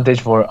advantage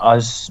for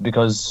us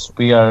because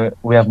we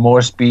have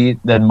more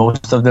speed than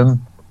most of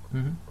them.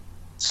 Mm-hmm.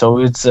 So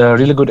it's a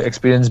really good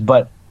experience.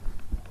 But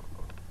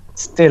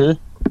still,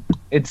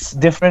 it's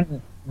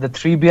different. The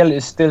 3BL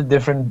is still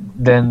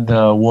different than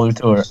the World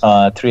Tour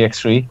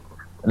 3x3,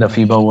 the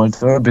FIBA World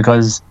Tour,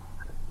 because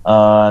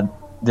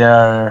there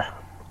are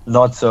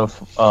lots of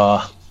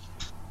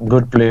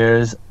good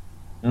players.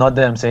 Not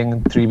that I'm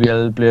saying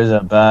 3BL players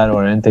are bad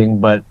or anything,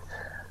 but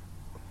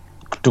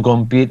to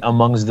compete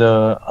amongst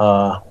the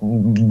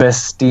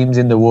best teams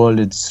in the world,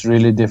 it's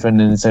really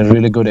different and it's a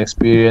really good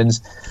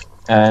experience.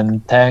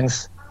 And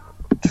thanks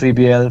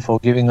 3BL for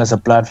giving us a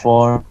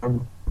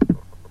platform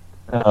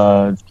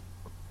uh,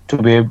 to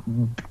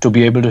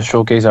be able to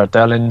showcase our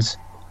talents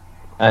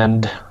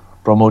and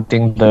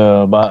promoting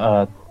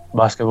the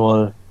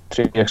basketball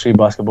 3x3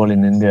 basketball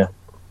in India.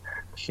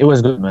 It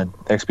was good, man.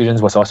 The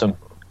experience was awesome.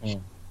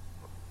 Mm.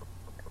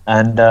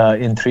 And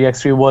in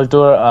 3x3 World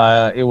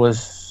Tour, it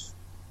was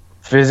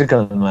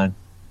physical, man.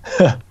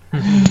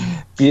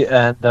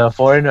 And the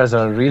foreigners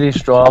are really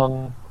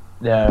strong.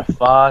 They are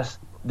fast.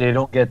 They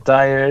don't get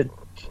tired.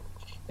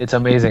 It's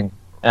amazing.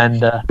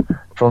 And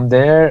from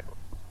there,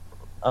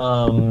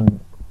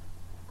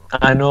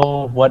 I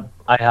know what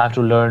I have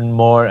to learn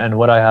more and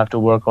what I have to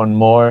work on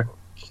more.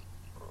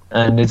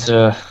 And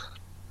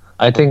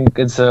I think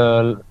it's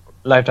a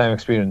lifetime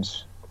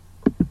experience.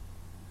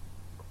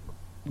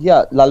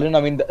 Yeah, Lalin.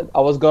 I mean, I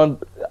was going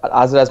to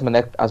ask it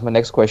as my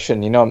next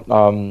question.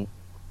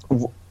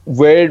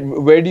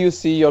 Where do you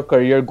see your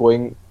career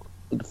going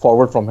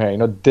forward from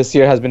here? This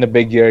year has been a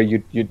big year.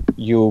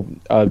 You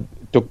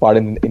took part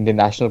in the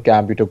national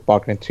camp. You took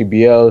part in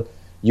 3BL.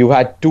 You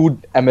had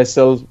 2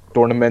 MSL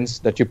tournaments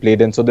that you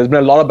played in. So there's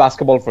been a lot of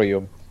basketball for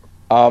you.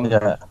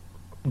 Yeah.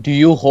 Do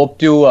you hope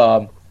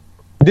to?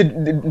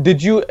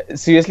 Did you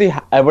seriously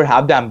ever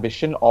have the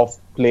ambition of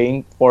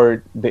playing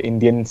for the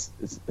Indian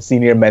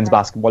senior men's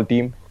basketball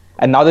team?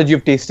 And now that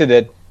you've tasted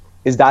it,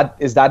 is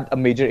that a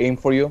major aim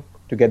for you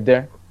to get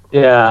there?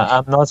 Yeah,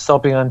 I'm not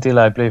stopping until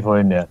I play for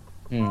India.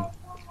 Hmm.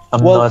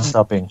 I'm Well, not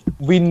stopping.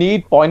 We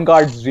need point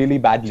guards really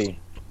badly,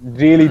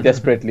 really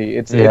desperately.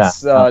 Yeah.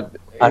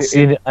 I've It-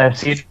 seen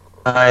it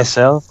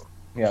myself.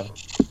 yeah.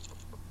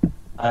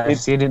 I've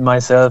seen it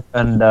myself,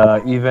 and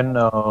even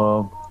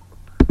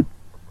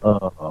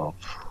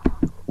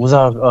who's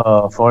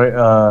our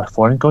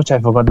foreign coach? I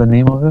forgot the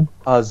name of him.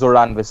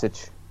 Zoran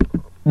Visic.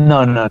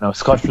 No.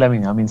 Scott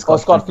Fleming. I mean,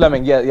 Scott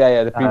Fleming.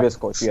 Yeah. The previous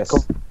coach. Yes.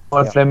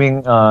 Scott Yeah.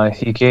 Fleming.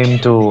 He came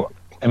to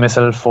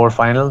MSL 4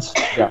 finals,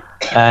 Yeah.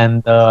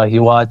 and he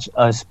watched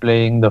us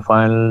playing the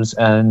finals.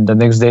 And the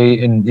next day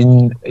in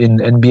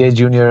NBA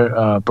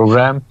junior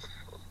program,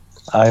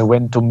 I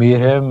went to meet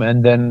him,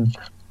 and then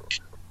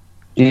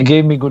he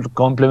gave me good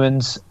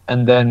compliments.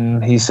 And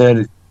then he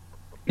said,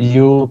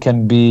 "You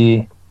can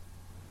be."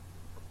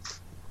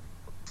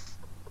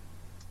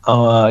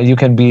 You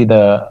can be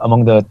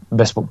among the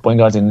best point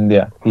guards in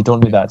India. He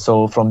told me that.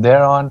 So from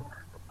there on,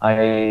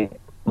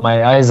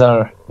 my eyes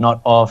are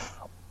not off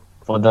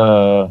for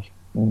the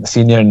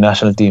senior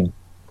national team.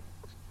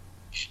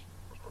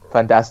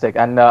 Fantastic.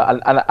 And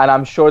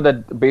I'm sure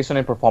that based on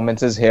your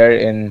performances here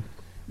in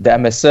the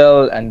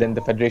MSL and then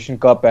the Federation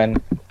Cup,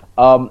 and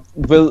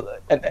will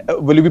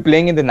you be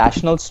playing in the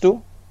nationals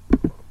too?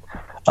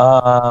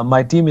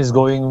 My team is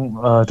going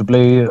to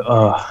play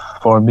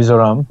for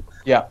Mizoram.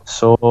 Yeah.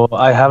 So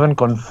I haven't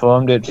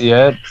confirmed it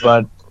yet,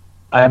 but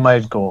I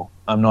might go.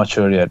 I'm not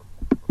sure yet,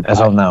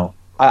 as I, of now.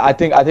 I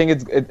think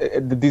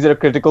these are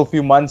critical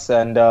few months,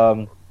 and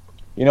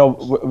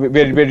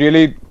we're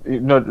really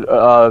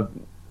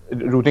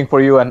rooting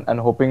for you and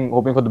hoping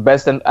for the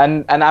best, and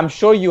I'm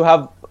sure you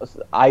have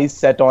eyes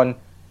set on,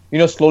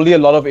 slowly a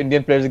lot of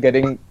Indian players are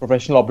getting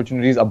professional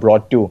opportunities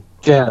abroad too,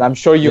 and Yeah, I'm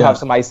sure you have yeah,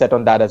 some eyes set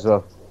on that as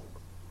well.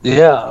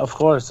 yeah. Of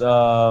course.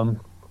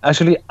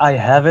 Actually, I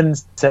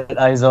haven't set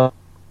eyes on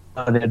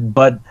it,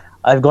 but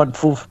I've got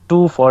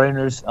two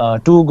foreigners,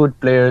 two good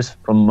players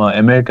from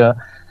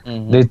America.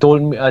 Mm-hmm. They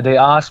told me, they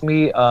asked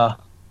me,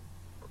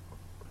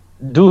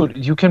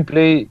 dude, you can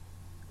play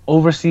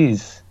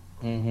overseas.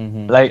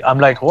 Mm-hmm. Like I'm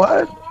like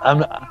what?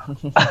 I'm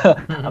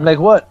like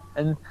what?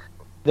 And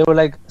they were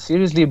like,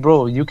 seriously,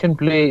 bro, you can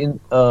play in.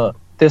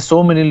 There's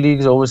so many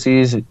leagues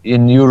overseas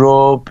in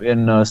Europe,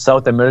 in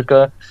South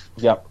America.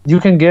 Yeah, You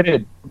can get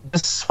it.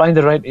 Just find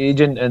the right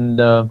agent, and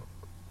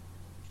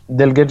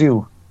they'll get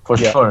you for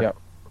yeah, sure. yeah.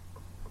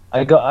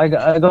 I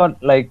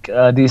got like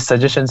these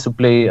suggestions to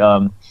play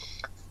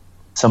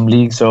some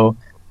leagues. So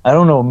I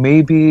don't know.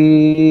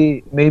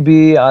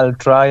 Maybe I'll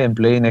try and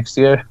play next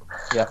year.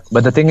 Yeah.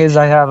 But the thing is,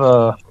 I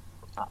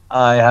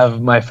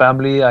have my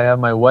family. I have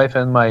my wife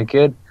and my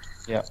kid.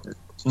 Yeah.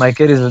 My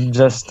kid is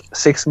just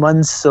 6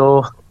 months,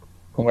 so I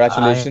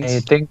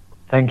Congratulations. think.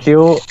 Thank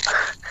you.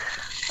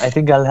 I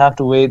think I'll have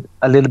to wait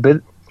a little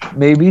bit,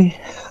 maybe.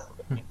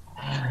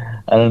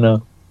 I don't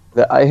know.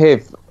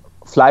 Hey,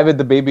 fly with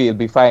the baby, it'll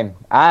be fine.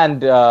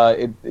 And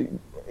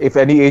if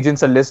any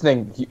agents are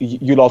listening,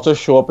 you'll also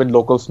show up in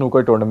local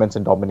snooker tournaments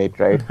and dominate,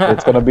 right?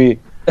 It's gonna be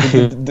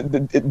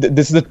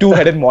this is the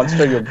two-headed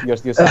monster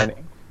you're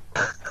signing.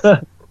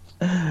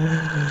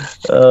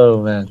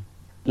 Oh man.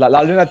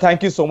 Lalina,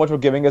 thank you so much for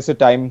giving us your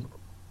time,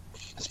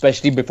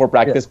 especially before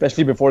practice, Yeah.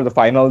 especially before the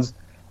finals.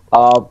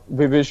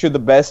 We wish you the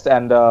best,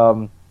 and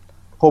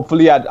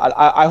hopefully,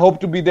 I hope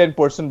to be there in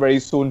person very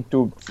soon.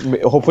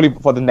 Hopefully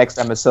for the next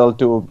MSL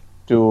to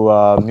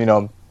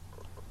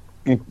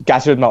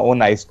catch it with my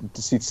own eyes,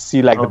 to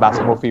see like the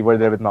basketball fever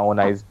there with my own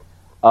eyes.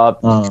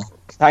 Uh,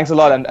 Thanks a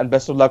lot, and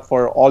best of luck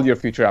for all your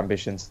future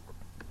ambitions.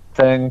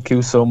 Thank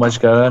you so much,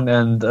 Karan,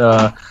 and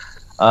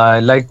I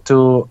like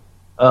to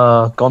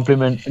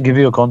give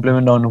you a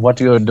compliment on what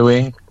you are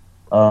doing,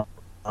 uh,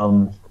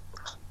 um,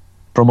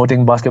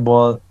 promoting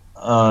basketball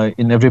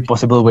in every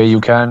possible way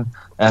you can,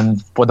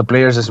 and for the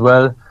players as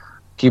well.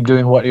 Keep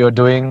doing what you're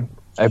doing.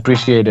 I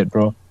appreciate it,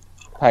 bro.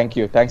 Thank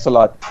you. Thanks a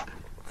lot.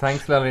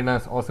 Thanks, Lalina.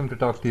 It's awesome to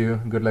talk to you.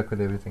 Good luck with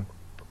everything.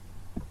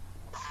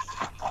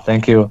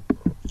 Thank you.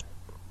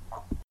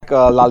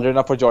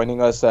 Lalrina for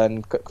joining us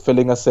and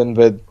filling us in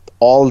with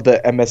all the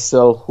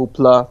MSL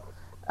hoopla,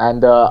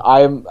 and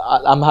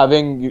I'm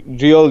having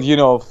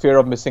real fear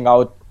of missing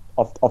out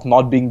of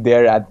not being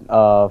there at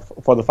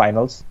for the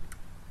finals.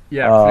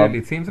 Yeah, absolutely.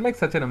 It seems like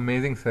such an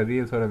amazing,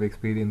 surreal sort of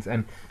experience,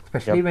 and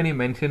especially Yep. when you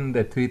mentioned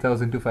that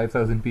 3,000 to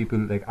 5,000 people,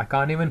 like I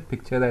can't even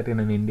picture that in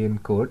an Indian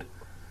court.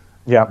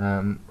 Yeah.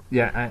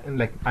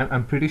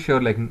 I'm pretty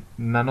sure like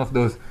none of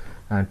those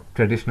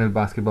traditional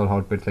basketball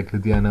hotbeds like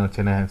Ludhiana or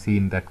Chennai have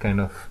seen that kind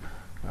of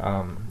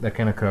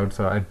crowd.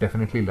 So I'd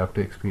definitely love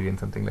to experience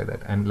something like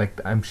that. And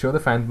like I'm sure the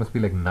fans must be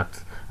like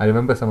nuts. I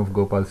remember some of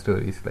Gopal's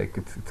stories. Like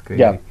it's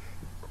crazy. Yeah.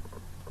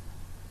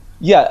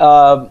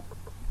 Yeah,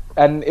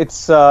 and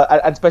it's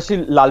and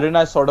especially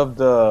Lalrina is sort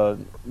of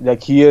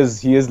he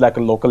is like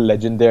a local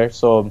legend there.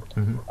 So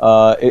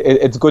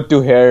it's good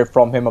to hear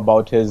from him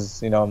about his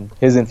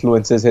his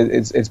influences,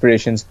 his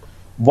inspirations.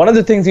 One of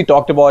the things he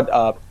talked about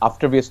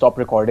after we stopped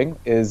recording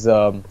is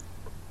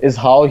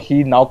how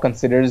he now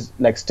considers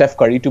like Steph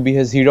Curry to be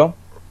his hero,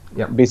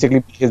 Yeah.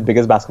 basically his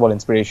biggest basketball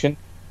inspiration,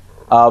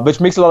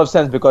 which makes a lot of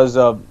sense because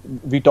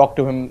we talked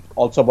to him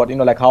also about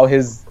like how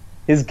his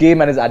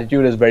game and his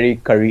attitude is very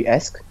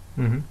Curry-esque.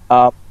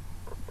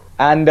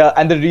 And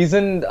the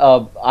reason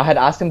I had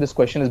asked him this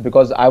question is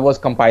because I was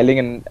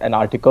compiling an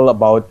article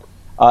about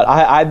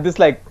I had this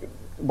like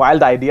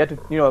wild idea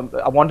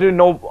to I wanted to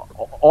know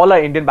all our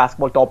Indian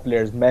basketball top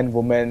players, men,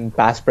 women,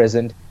 past,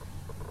 present,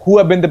 who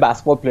have been the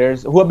basketball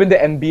players, who have been the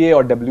NBA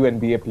or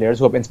WNBA players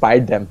who have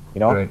inspired them,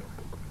 Right.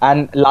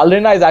 And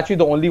Lalrina is actually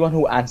the only one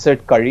who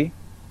answered Curry.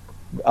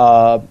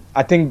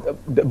 I think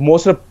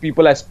most of the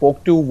people I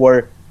spoke to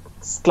were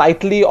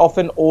slightly of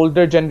an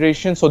older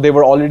generation, so they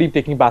were already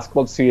taking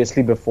basketball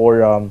seriously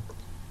before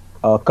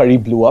Curry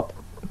blew up.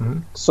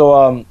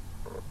 So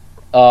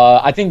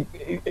I think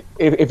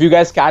if you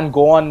guys can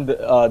go on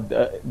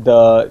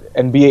the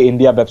NBA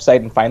India website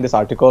and find this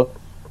article,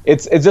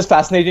 it's just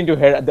fascinating to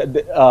hear.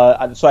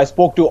 So I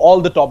spoke to all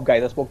the top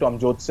guys. I spoke to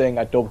Amjot Singh.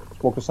 I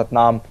spoke to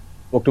Satnam.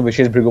 Spoke to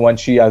Vishesh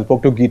Bhriguvanshi. I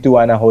spoke to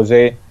Gitu Anna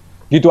Jose,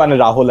 Gitu Anna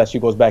Rahul as she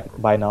goes back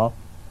by now.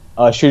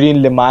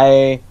 Shireen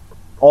Limai,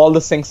 all the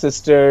Singh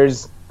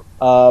sisters.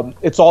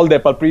 It's all there.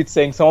 Palpreet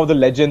Singh, some of the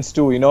legends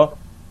too.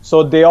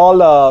 So they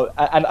all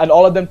and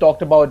all of them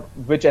talked about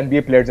which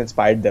NBA players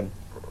inspired them.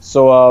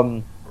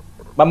 So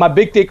my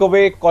big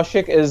takeaway,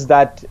 Kaushik, is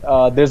that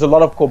there's a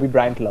lot of Kobe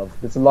Bryant love.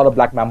 There's a lot of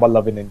Black Mamba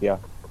love in India.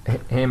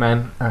 Hey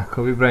man,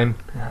 Kobe Bryant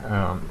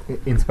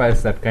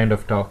inspires that kind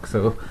of talk,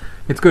 so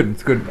it's good.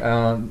 It's good.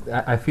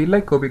 I feel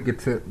like Kobe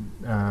gets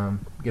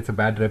a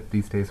bad rep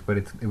these days, but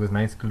it was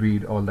nice to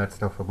read all that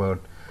stuff about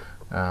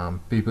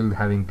people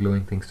having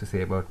glowing things to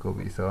say about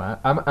Kobe. So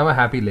I'm a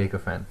happy Laker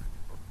fan.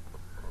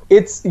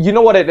 It's, you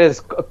know what it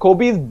is.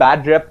 Kobe's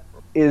bad rep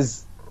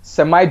is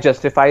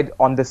semi-justified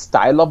on the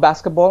style of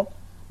basketball,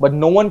 but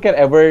no one can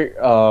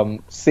ever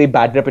say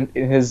bad rep in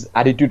his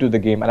attitude to the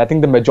game. And I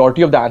think the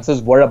majority of the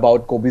answers were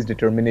about Kobe's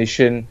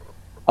determination,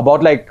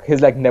 about like his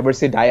like never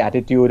say die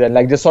attitude, and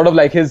like just sort of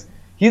like he's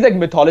like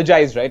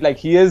mythologized, right? Like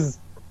he's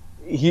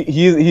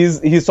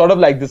sort of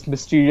like this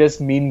mysterious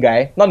mean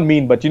guy, not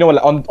mean, but you know,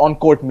 like on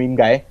court mean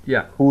guy.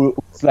 Yeah. Who's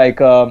like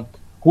who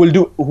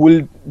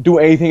will do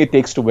anything it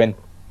takes to win,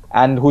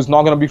 and who's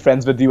not gonna be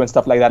friends with you and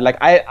stuff like that. Like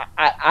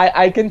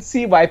I can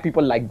see why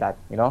people like that,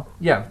 you know.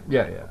 Yeah.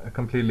 I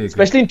completely agree.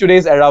 Especially in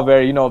today's era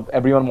where, you know,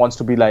 everyone wants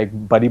to be like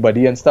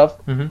buddy and stuff.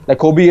 Like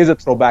Kobe is a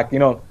throwback, you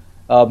know,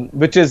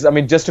 which is, I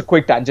mean, just a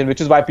quick tangent, which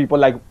is why people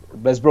like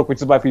Westbrook,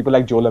 which is why people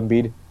like Joel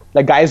Embiid,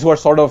 like guys who are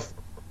sort of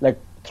like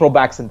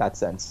throwbacks in that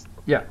sense.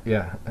 Yeah,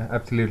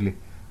 absolutely.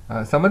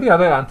 Some of the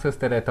other answers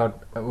that I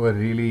thought were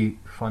really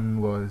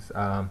fun was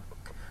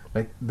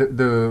like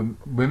the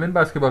women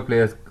basketball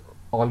players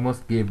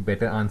almost gave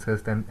better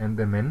answers than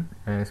the men,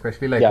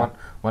 especially like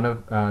one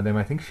of them,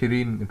 I think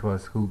Shireen it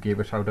was, who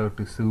gave a shout out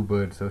to Sue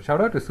Bird. So shout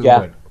out to Sue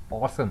Bird.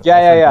 Awesome.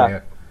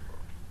 Player.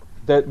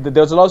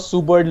 There's a lot of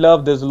Sue Bird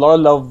love. There's a lot of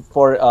love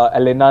for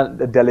Elena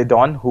Delle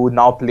Donne, who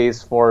now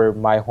plays for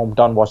my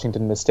hometown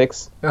Washington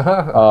Mystics.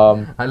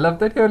 I love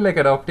that you're like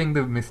adopting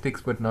the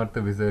Mystics but not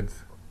the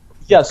Wizards.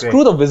 Yeah,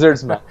 screw the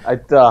Wizards, man.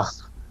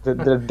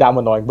 They're damn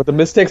annoying. But the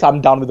Mystics,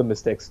 I'm down with the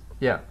Mystics.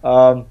 Yeah.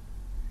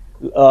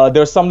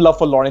 There's some love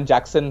for Lauren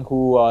Jackson,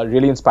 who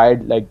really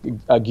inspired like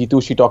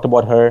Gitu. She talked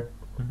about her.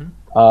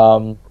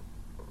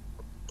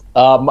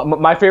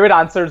 My favorite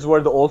answers were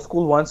the old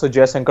school ones. So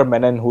Jayasankar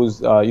Menon,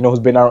 who's who's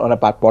been on a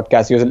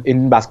podcast. He was an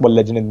Indian basketball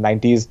legend in the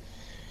 90s.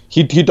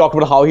 He talked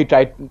about how he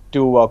tried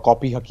to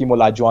copy Hakeem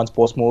Olajuwon's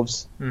post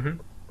moves.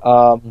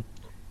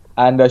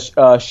 And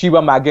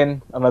Sheba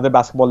Magan, another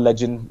basketball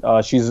legend.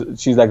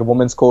 She's like a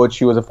women's coach.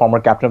 She was a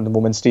former captain of the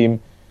women's team.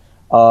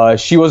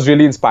 She was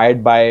really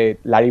inspired by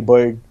Larry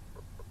Bird.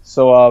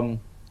 So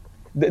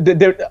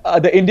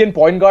the Indian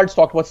point guards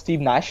talked about Steve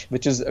Nash,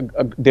 which is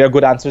they're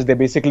good answers. They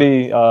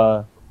basically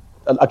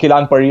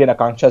Akilan Puri and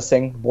Akanksha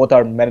Singh, both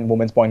are men and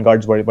women's point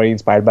guards, were very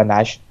inspired by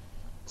Nash.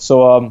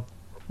 So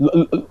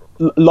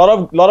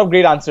lot of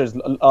great answers.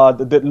 Lot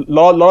of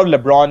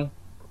LeBron,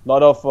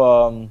 lot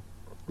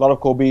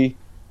of Kobe.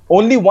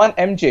 Only one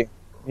MJ.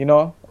 You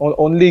know,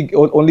 only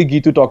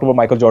Gitu talked about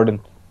Michael Jordan,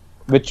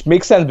 which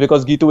makes sense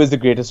because Gitu is the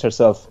greatest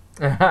herself.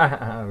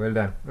 Well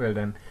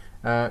done.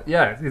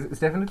 Yeah, it's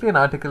definitely an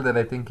article that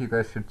I think you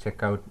guys should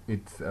check out.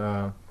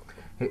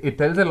 It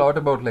tells a lot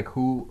about like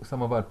who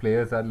some of our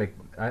players are. Like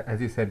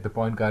as you said, the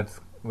point guards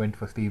went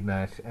for Steve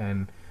Nash,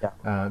 and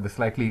the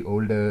slightly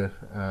older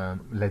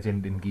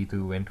legend in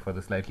Gitu went for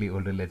the slightly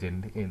older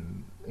legend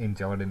in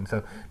Jordan.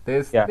 So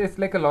there's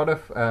like a lot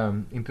of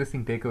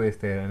interesting takeaways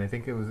there, and I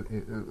think it was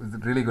a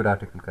really good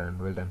article, Karan.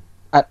 Well done.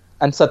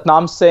 And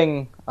Satnam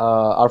Singh,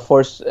 our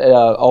first,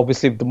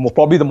 obviously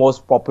probably the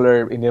most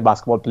popular Indian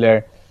basketball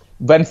player,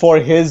 went for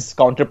his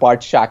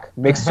counterpart Shaq.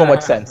 Makes so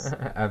much sense.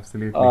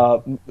 Absolutely.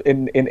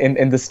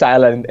 In the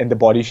style and in the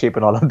body shape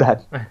and all of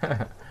that.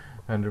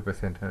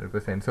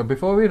 100%. So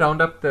before we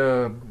round up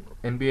the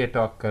NBA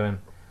talk, Karan,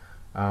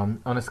 on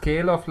a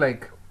scale of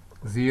like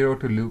 0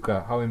 to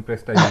Luka, how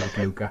impressed are you with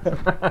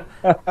Luka?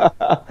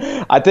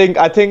 I think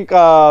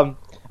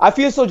I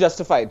feel so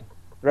justified,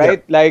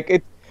 right? Yeah.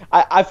 Like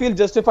I feel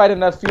justified,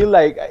 and I feel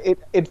like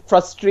it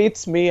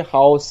frustrates me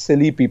how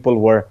silly people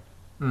were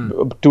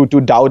to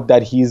doubt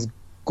that he's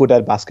good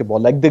at basketball.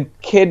 Like the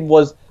kid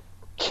was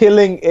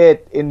killing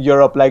it in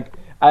Europe. Like,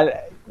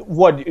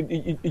 what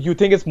you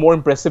think it's more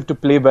impressive to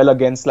play well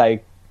against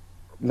like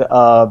kind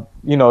of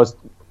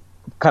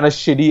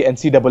shitty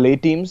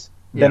NCAA teams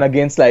than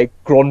against like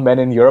grown men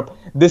in Europe?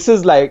 This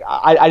is like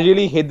I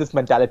really hate this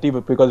mentality,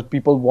 because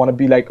people want to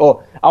be like,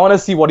 oh, I want to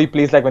see what he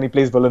plays like when he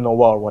plays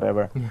Villanova or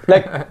whatever.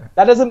 Like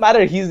that doesn't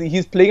matter.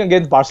 He's playing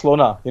against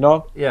Barcelona, you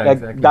know. Yeah, like,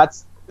 exactly.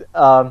 That's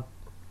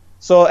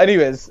so.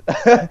 Anyways,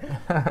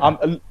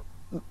 I'm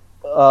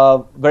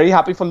very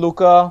happy for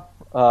Luka.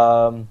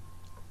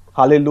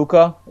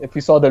 Hallelujah. If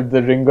you saw the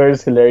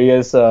Ringers,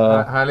 hilarious.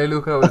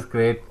 Hallelujah was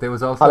great. There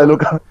was also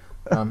Luka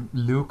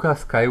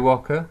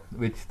Skywalker,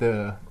 which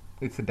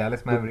it's the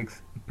Dallas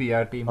Mavericks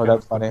PR team. Oh,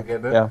 that's funny.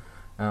 Together.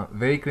 Yeah.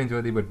 Very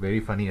cringeworthy, but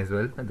very funny as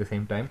well at the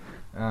same time.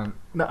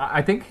 No,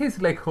 I think his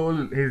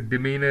his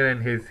demeanor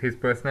and his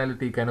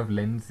personality kind of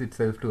lends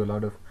itself to a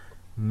lot of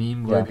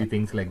meme-worthy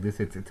things like this.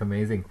 It's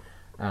amazing.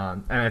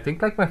 And I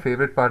think like my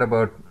favorite part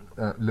about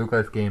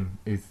Luka's game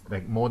is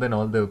like more than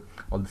all the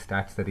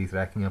stats that he's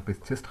racking up is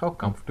just how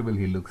comfortable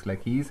he looks.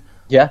 Like he's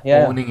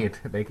owning it.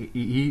 Like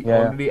he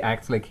already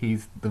acts like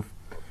he's the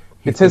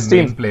his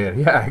main team player.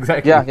 Yeah,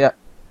 exactly. Yeah.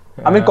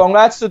 I mean,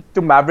 congrats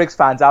to Mavericks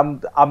fans.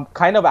 I'm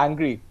kind of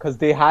angry because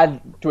they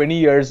had 20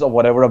 years of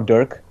whatever of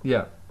Dirk,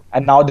 Yeah.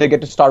 and now they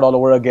get to start all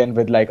over again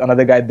with like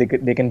another guy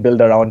they can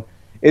build around.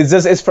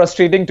 It's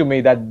frustrating to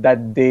me that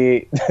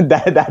they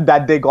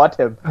that they got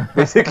him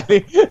basically.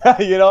 They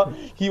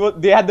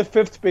had the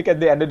 5th pick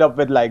and they ended up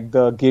with like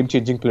the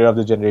game-changing player of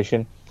the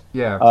generation.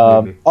 Yeah,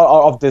 absolutely.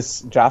 Or of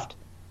this draft.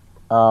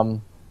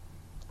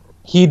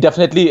 He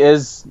definitely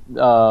is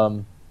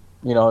the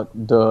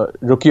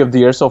rookie of the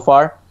year so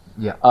far.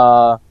 Yeah.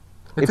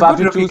 If It's I a have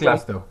good to rookie choose,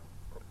 class, though.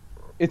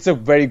 it's a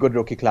very good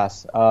rookie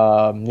class.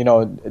 DeAndre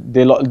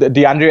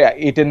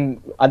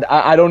Ayton, and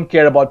I don't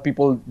care about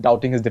people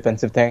doubting his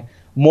defensive thing.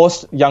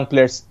 Most young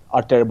players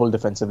are terrible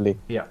defensively.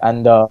 Yeah.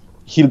 And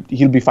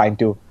he'll be fine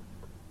too.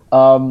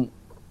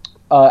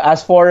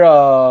 As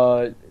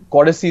for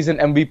quarter season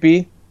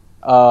MVP,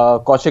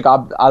 Kaushik,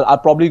 I'll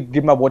probably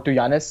give my vote to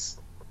Giannis.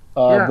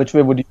 Yeah. Which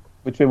way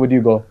would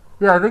you go?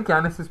 Yeah, I think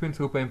Giannis has been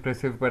super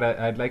impressive, but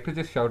I'd like to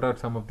just shout out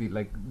some of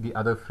the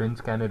other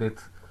fringe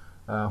candidates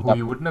who Yep.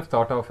 you wouldn't have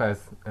thought of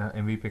as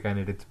MVP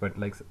candidates, but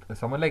like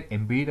someone like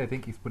Embiid, I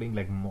think he's putting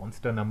like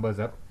monster numbers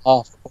up.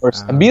 Of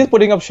course. Embiid is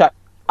putting up shot.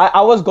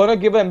 I was gonna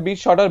give an Embiid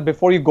shout out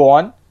before you go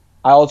on.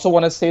 I also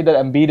want to say that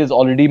Embiid is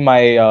already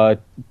my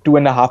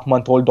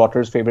 2.5-month-old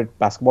daughter's favorite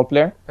basketball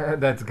player.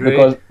 That's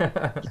great.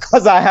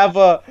 Because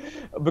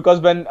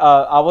when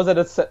I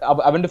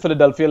went to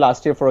Philadelphia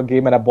last year for a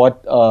game and I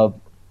bought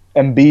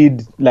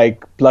Embiid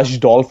like plush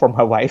doll from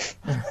her wife.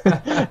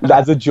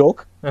 That's a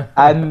joke.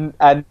 And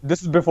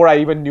this is before I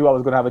even knew I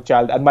was gonna have a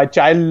child. And my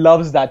child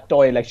loves that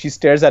toy. Like she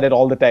stares at it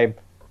all the time.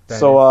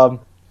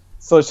 So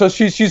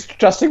she's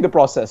trusting the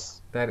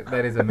process.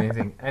 That is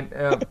amazing.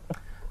 And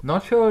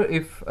not sure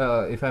if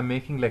I'm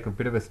making like a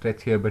bit of a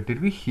stretch here, but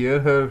did we hear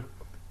her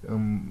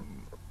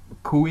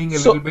cooing a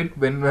little bit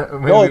when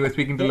we were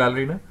speaking to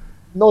Lalrina?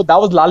 No, that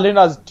was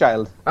Lalrina's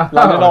child.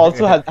 Lalrina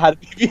also had a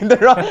baby in the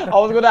room. I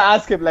was gonna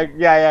ask him like,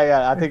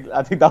 yeah.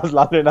 I think that was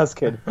Lalrina's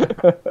kid.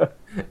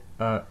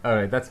 All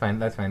right, that's fine.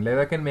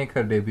 Layla can make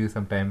her debut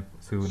sometime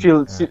soon.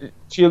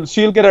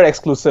 She'll get her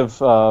exclusive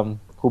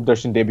Hoop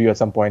Darshan debut at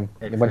some point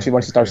when she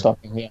starts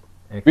talking. Yeah.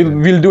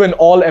 We'll do an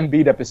all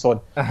Embiid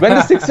episode when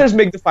the Sixers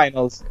make the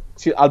finals.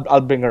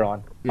 I'll bring her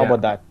on. Yeah, how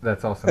about that?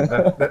 That's awesome.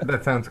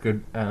 That sounds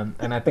good.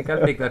 And I think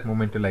I'll take that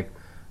moment to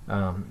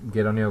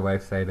get on your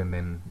wife's side and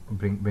then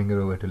bring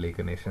her over to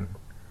Laker Nation.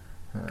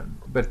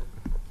 But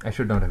I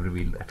should not have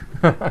revealed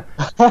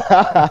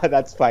that.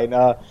 That's fine.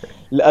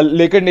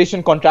 Laker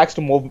Nation contracts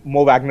to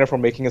Mo Wagner for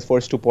making his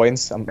first 2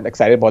 points. I'm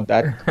excited about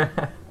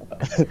that.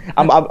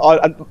 I'm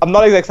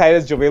not as excited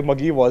as JaVale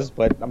McGee was,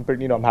 but I'm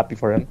happy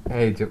for him.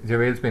 Hey,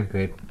 JaVale's been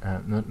great.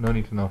 No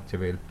need to knock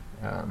JaVale.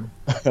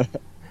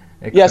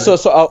 Yeah.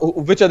 So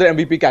which other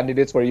MVP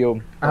candidates were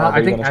you?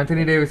 I think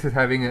Anthony Davis is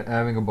having a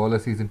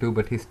baller season too,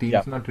 but his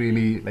team's not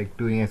really like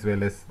doing as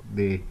well as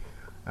they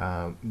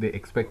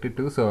expected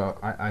to. So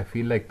I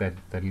feel like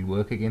that'll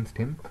work against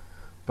him.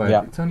 But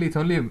it's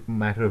only a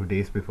matter of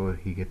days before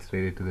he gets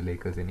traded to the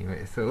Lakers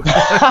anyway. So.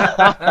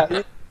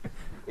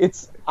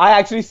 I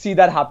actually see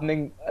that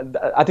happening.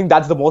 I think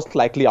that's the most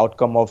likely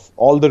outcome of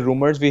all the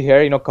rumors we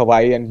hear.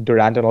 Kawhi and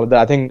Durant and all of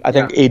that. I think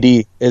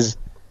AD is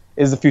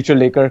the future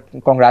Laker.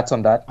 Congrats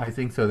on that. I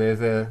think so.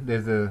 There's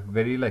a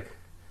very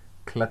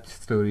clutch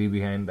story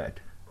behind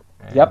that.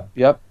 And,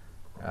 yep.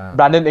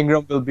 Brandon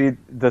Ingram will be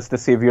the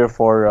savior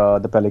for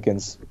the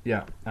Pelicans.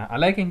 Yeah, I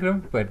like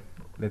Ingram, but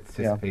let's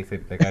just face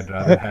it. I'd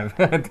rather have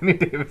Anthony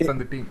Davis on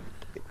the team.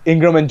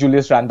 Ingram and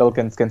Julius Randle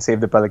can save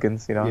the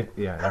Pelicans,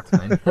 Yeah, that's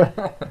fine.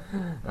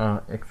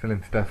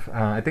 Excellent stuff.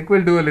 I think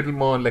we'll do a little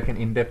more like an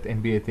in-depth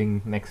NBA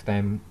thing next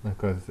time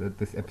because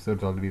this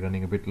episode's already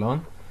running a bit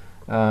long.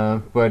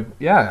 But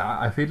yeah,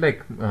 I feel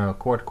like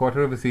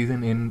quarter of a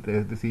season in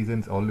the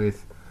season's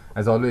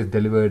has always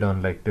delivered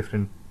on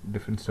different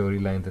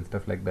storylines and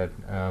stuff like that.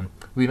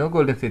 We know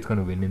Golden State's going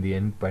to win in the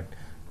end, but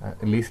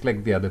at least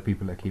the other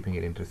people are keeping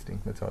it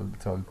interesting. That's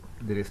all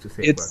there is to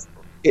say about it.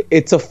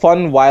 It's a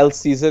fun, wild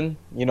season.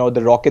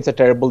 The Rockets are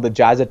terrible, the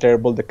Jazz are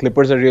terrible, the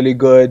Clippers are really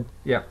good.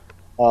 Yeah.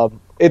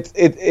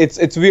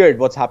 It's weird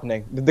what's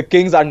happening. The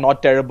Kings are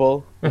not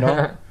terrible.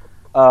 The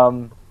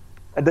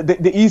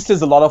East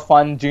is a lot of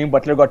fun. Jimmy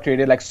Butler got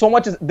traded.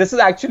 This is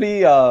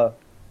actually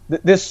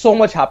there's so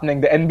much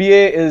happening. The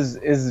NBA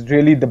is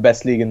really the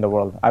best league in the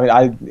world. I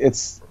mean,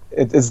 it's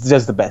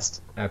just the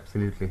best.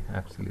 Absolutely.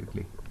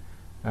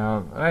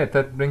 All right,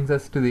 that brings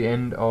us to the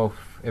end of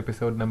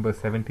episode number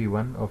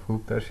 71 of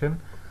Hoop Darshan.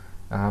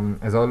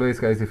 As always,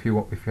 guys, if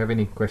you have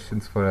any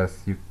questions for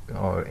us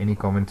or any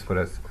comments for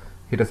us,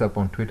 hit us up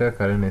on Twitter.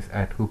 Karan is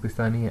at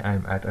Hoopistani.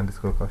 I'm at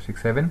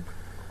 _Kaushik7.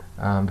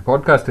 The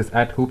podcast is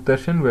at Hoop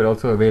Darshan. We're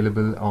also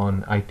available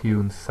on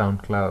iTunes,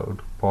 SoundCloud,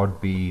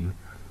 Podbean,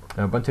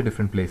 a bunch of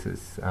different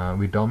places.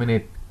 We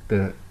dominate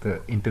the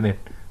internet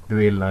the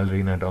way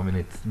Lalrina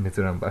dominates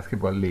Mizoram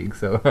Basketball League.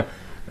 So.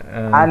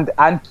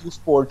 And two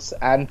sports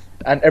and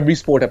every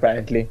sport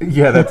apparently.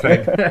 Yeah, that's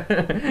right.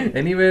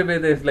 Anywhere where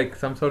there's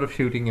some sort of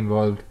shooting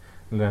involved,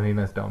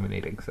 Lalrina's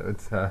dominating. So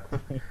it's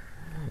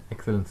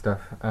Excellent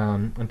stuff.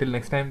 Until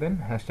next time,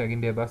 then. Hashtag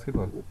India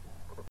Basketball.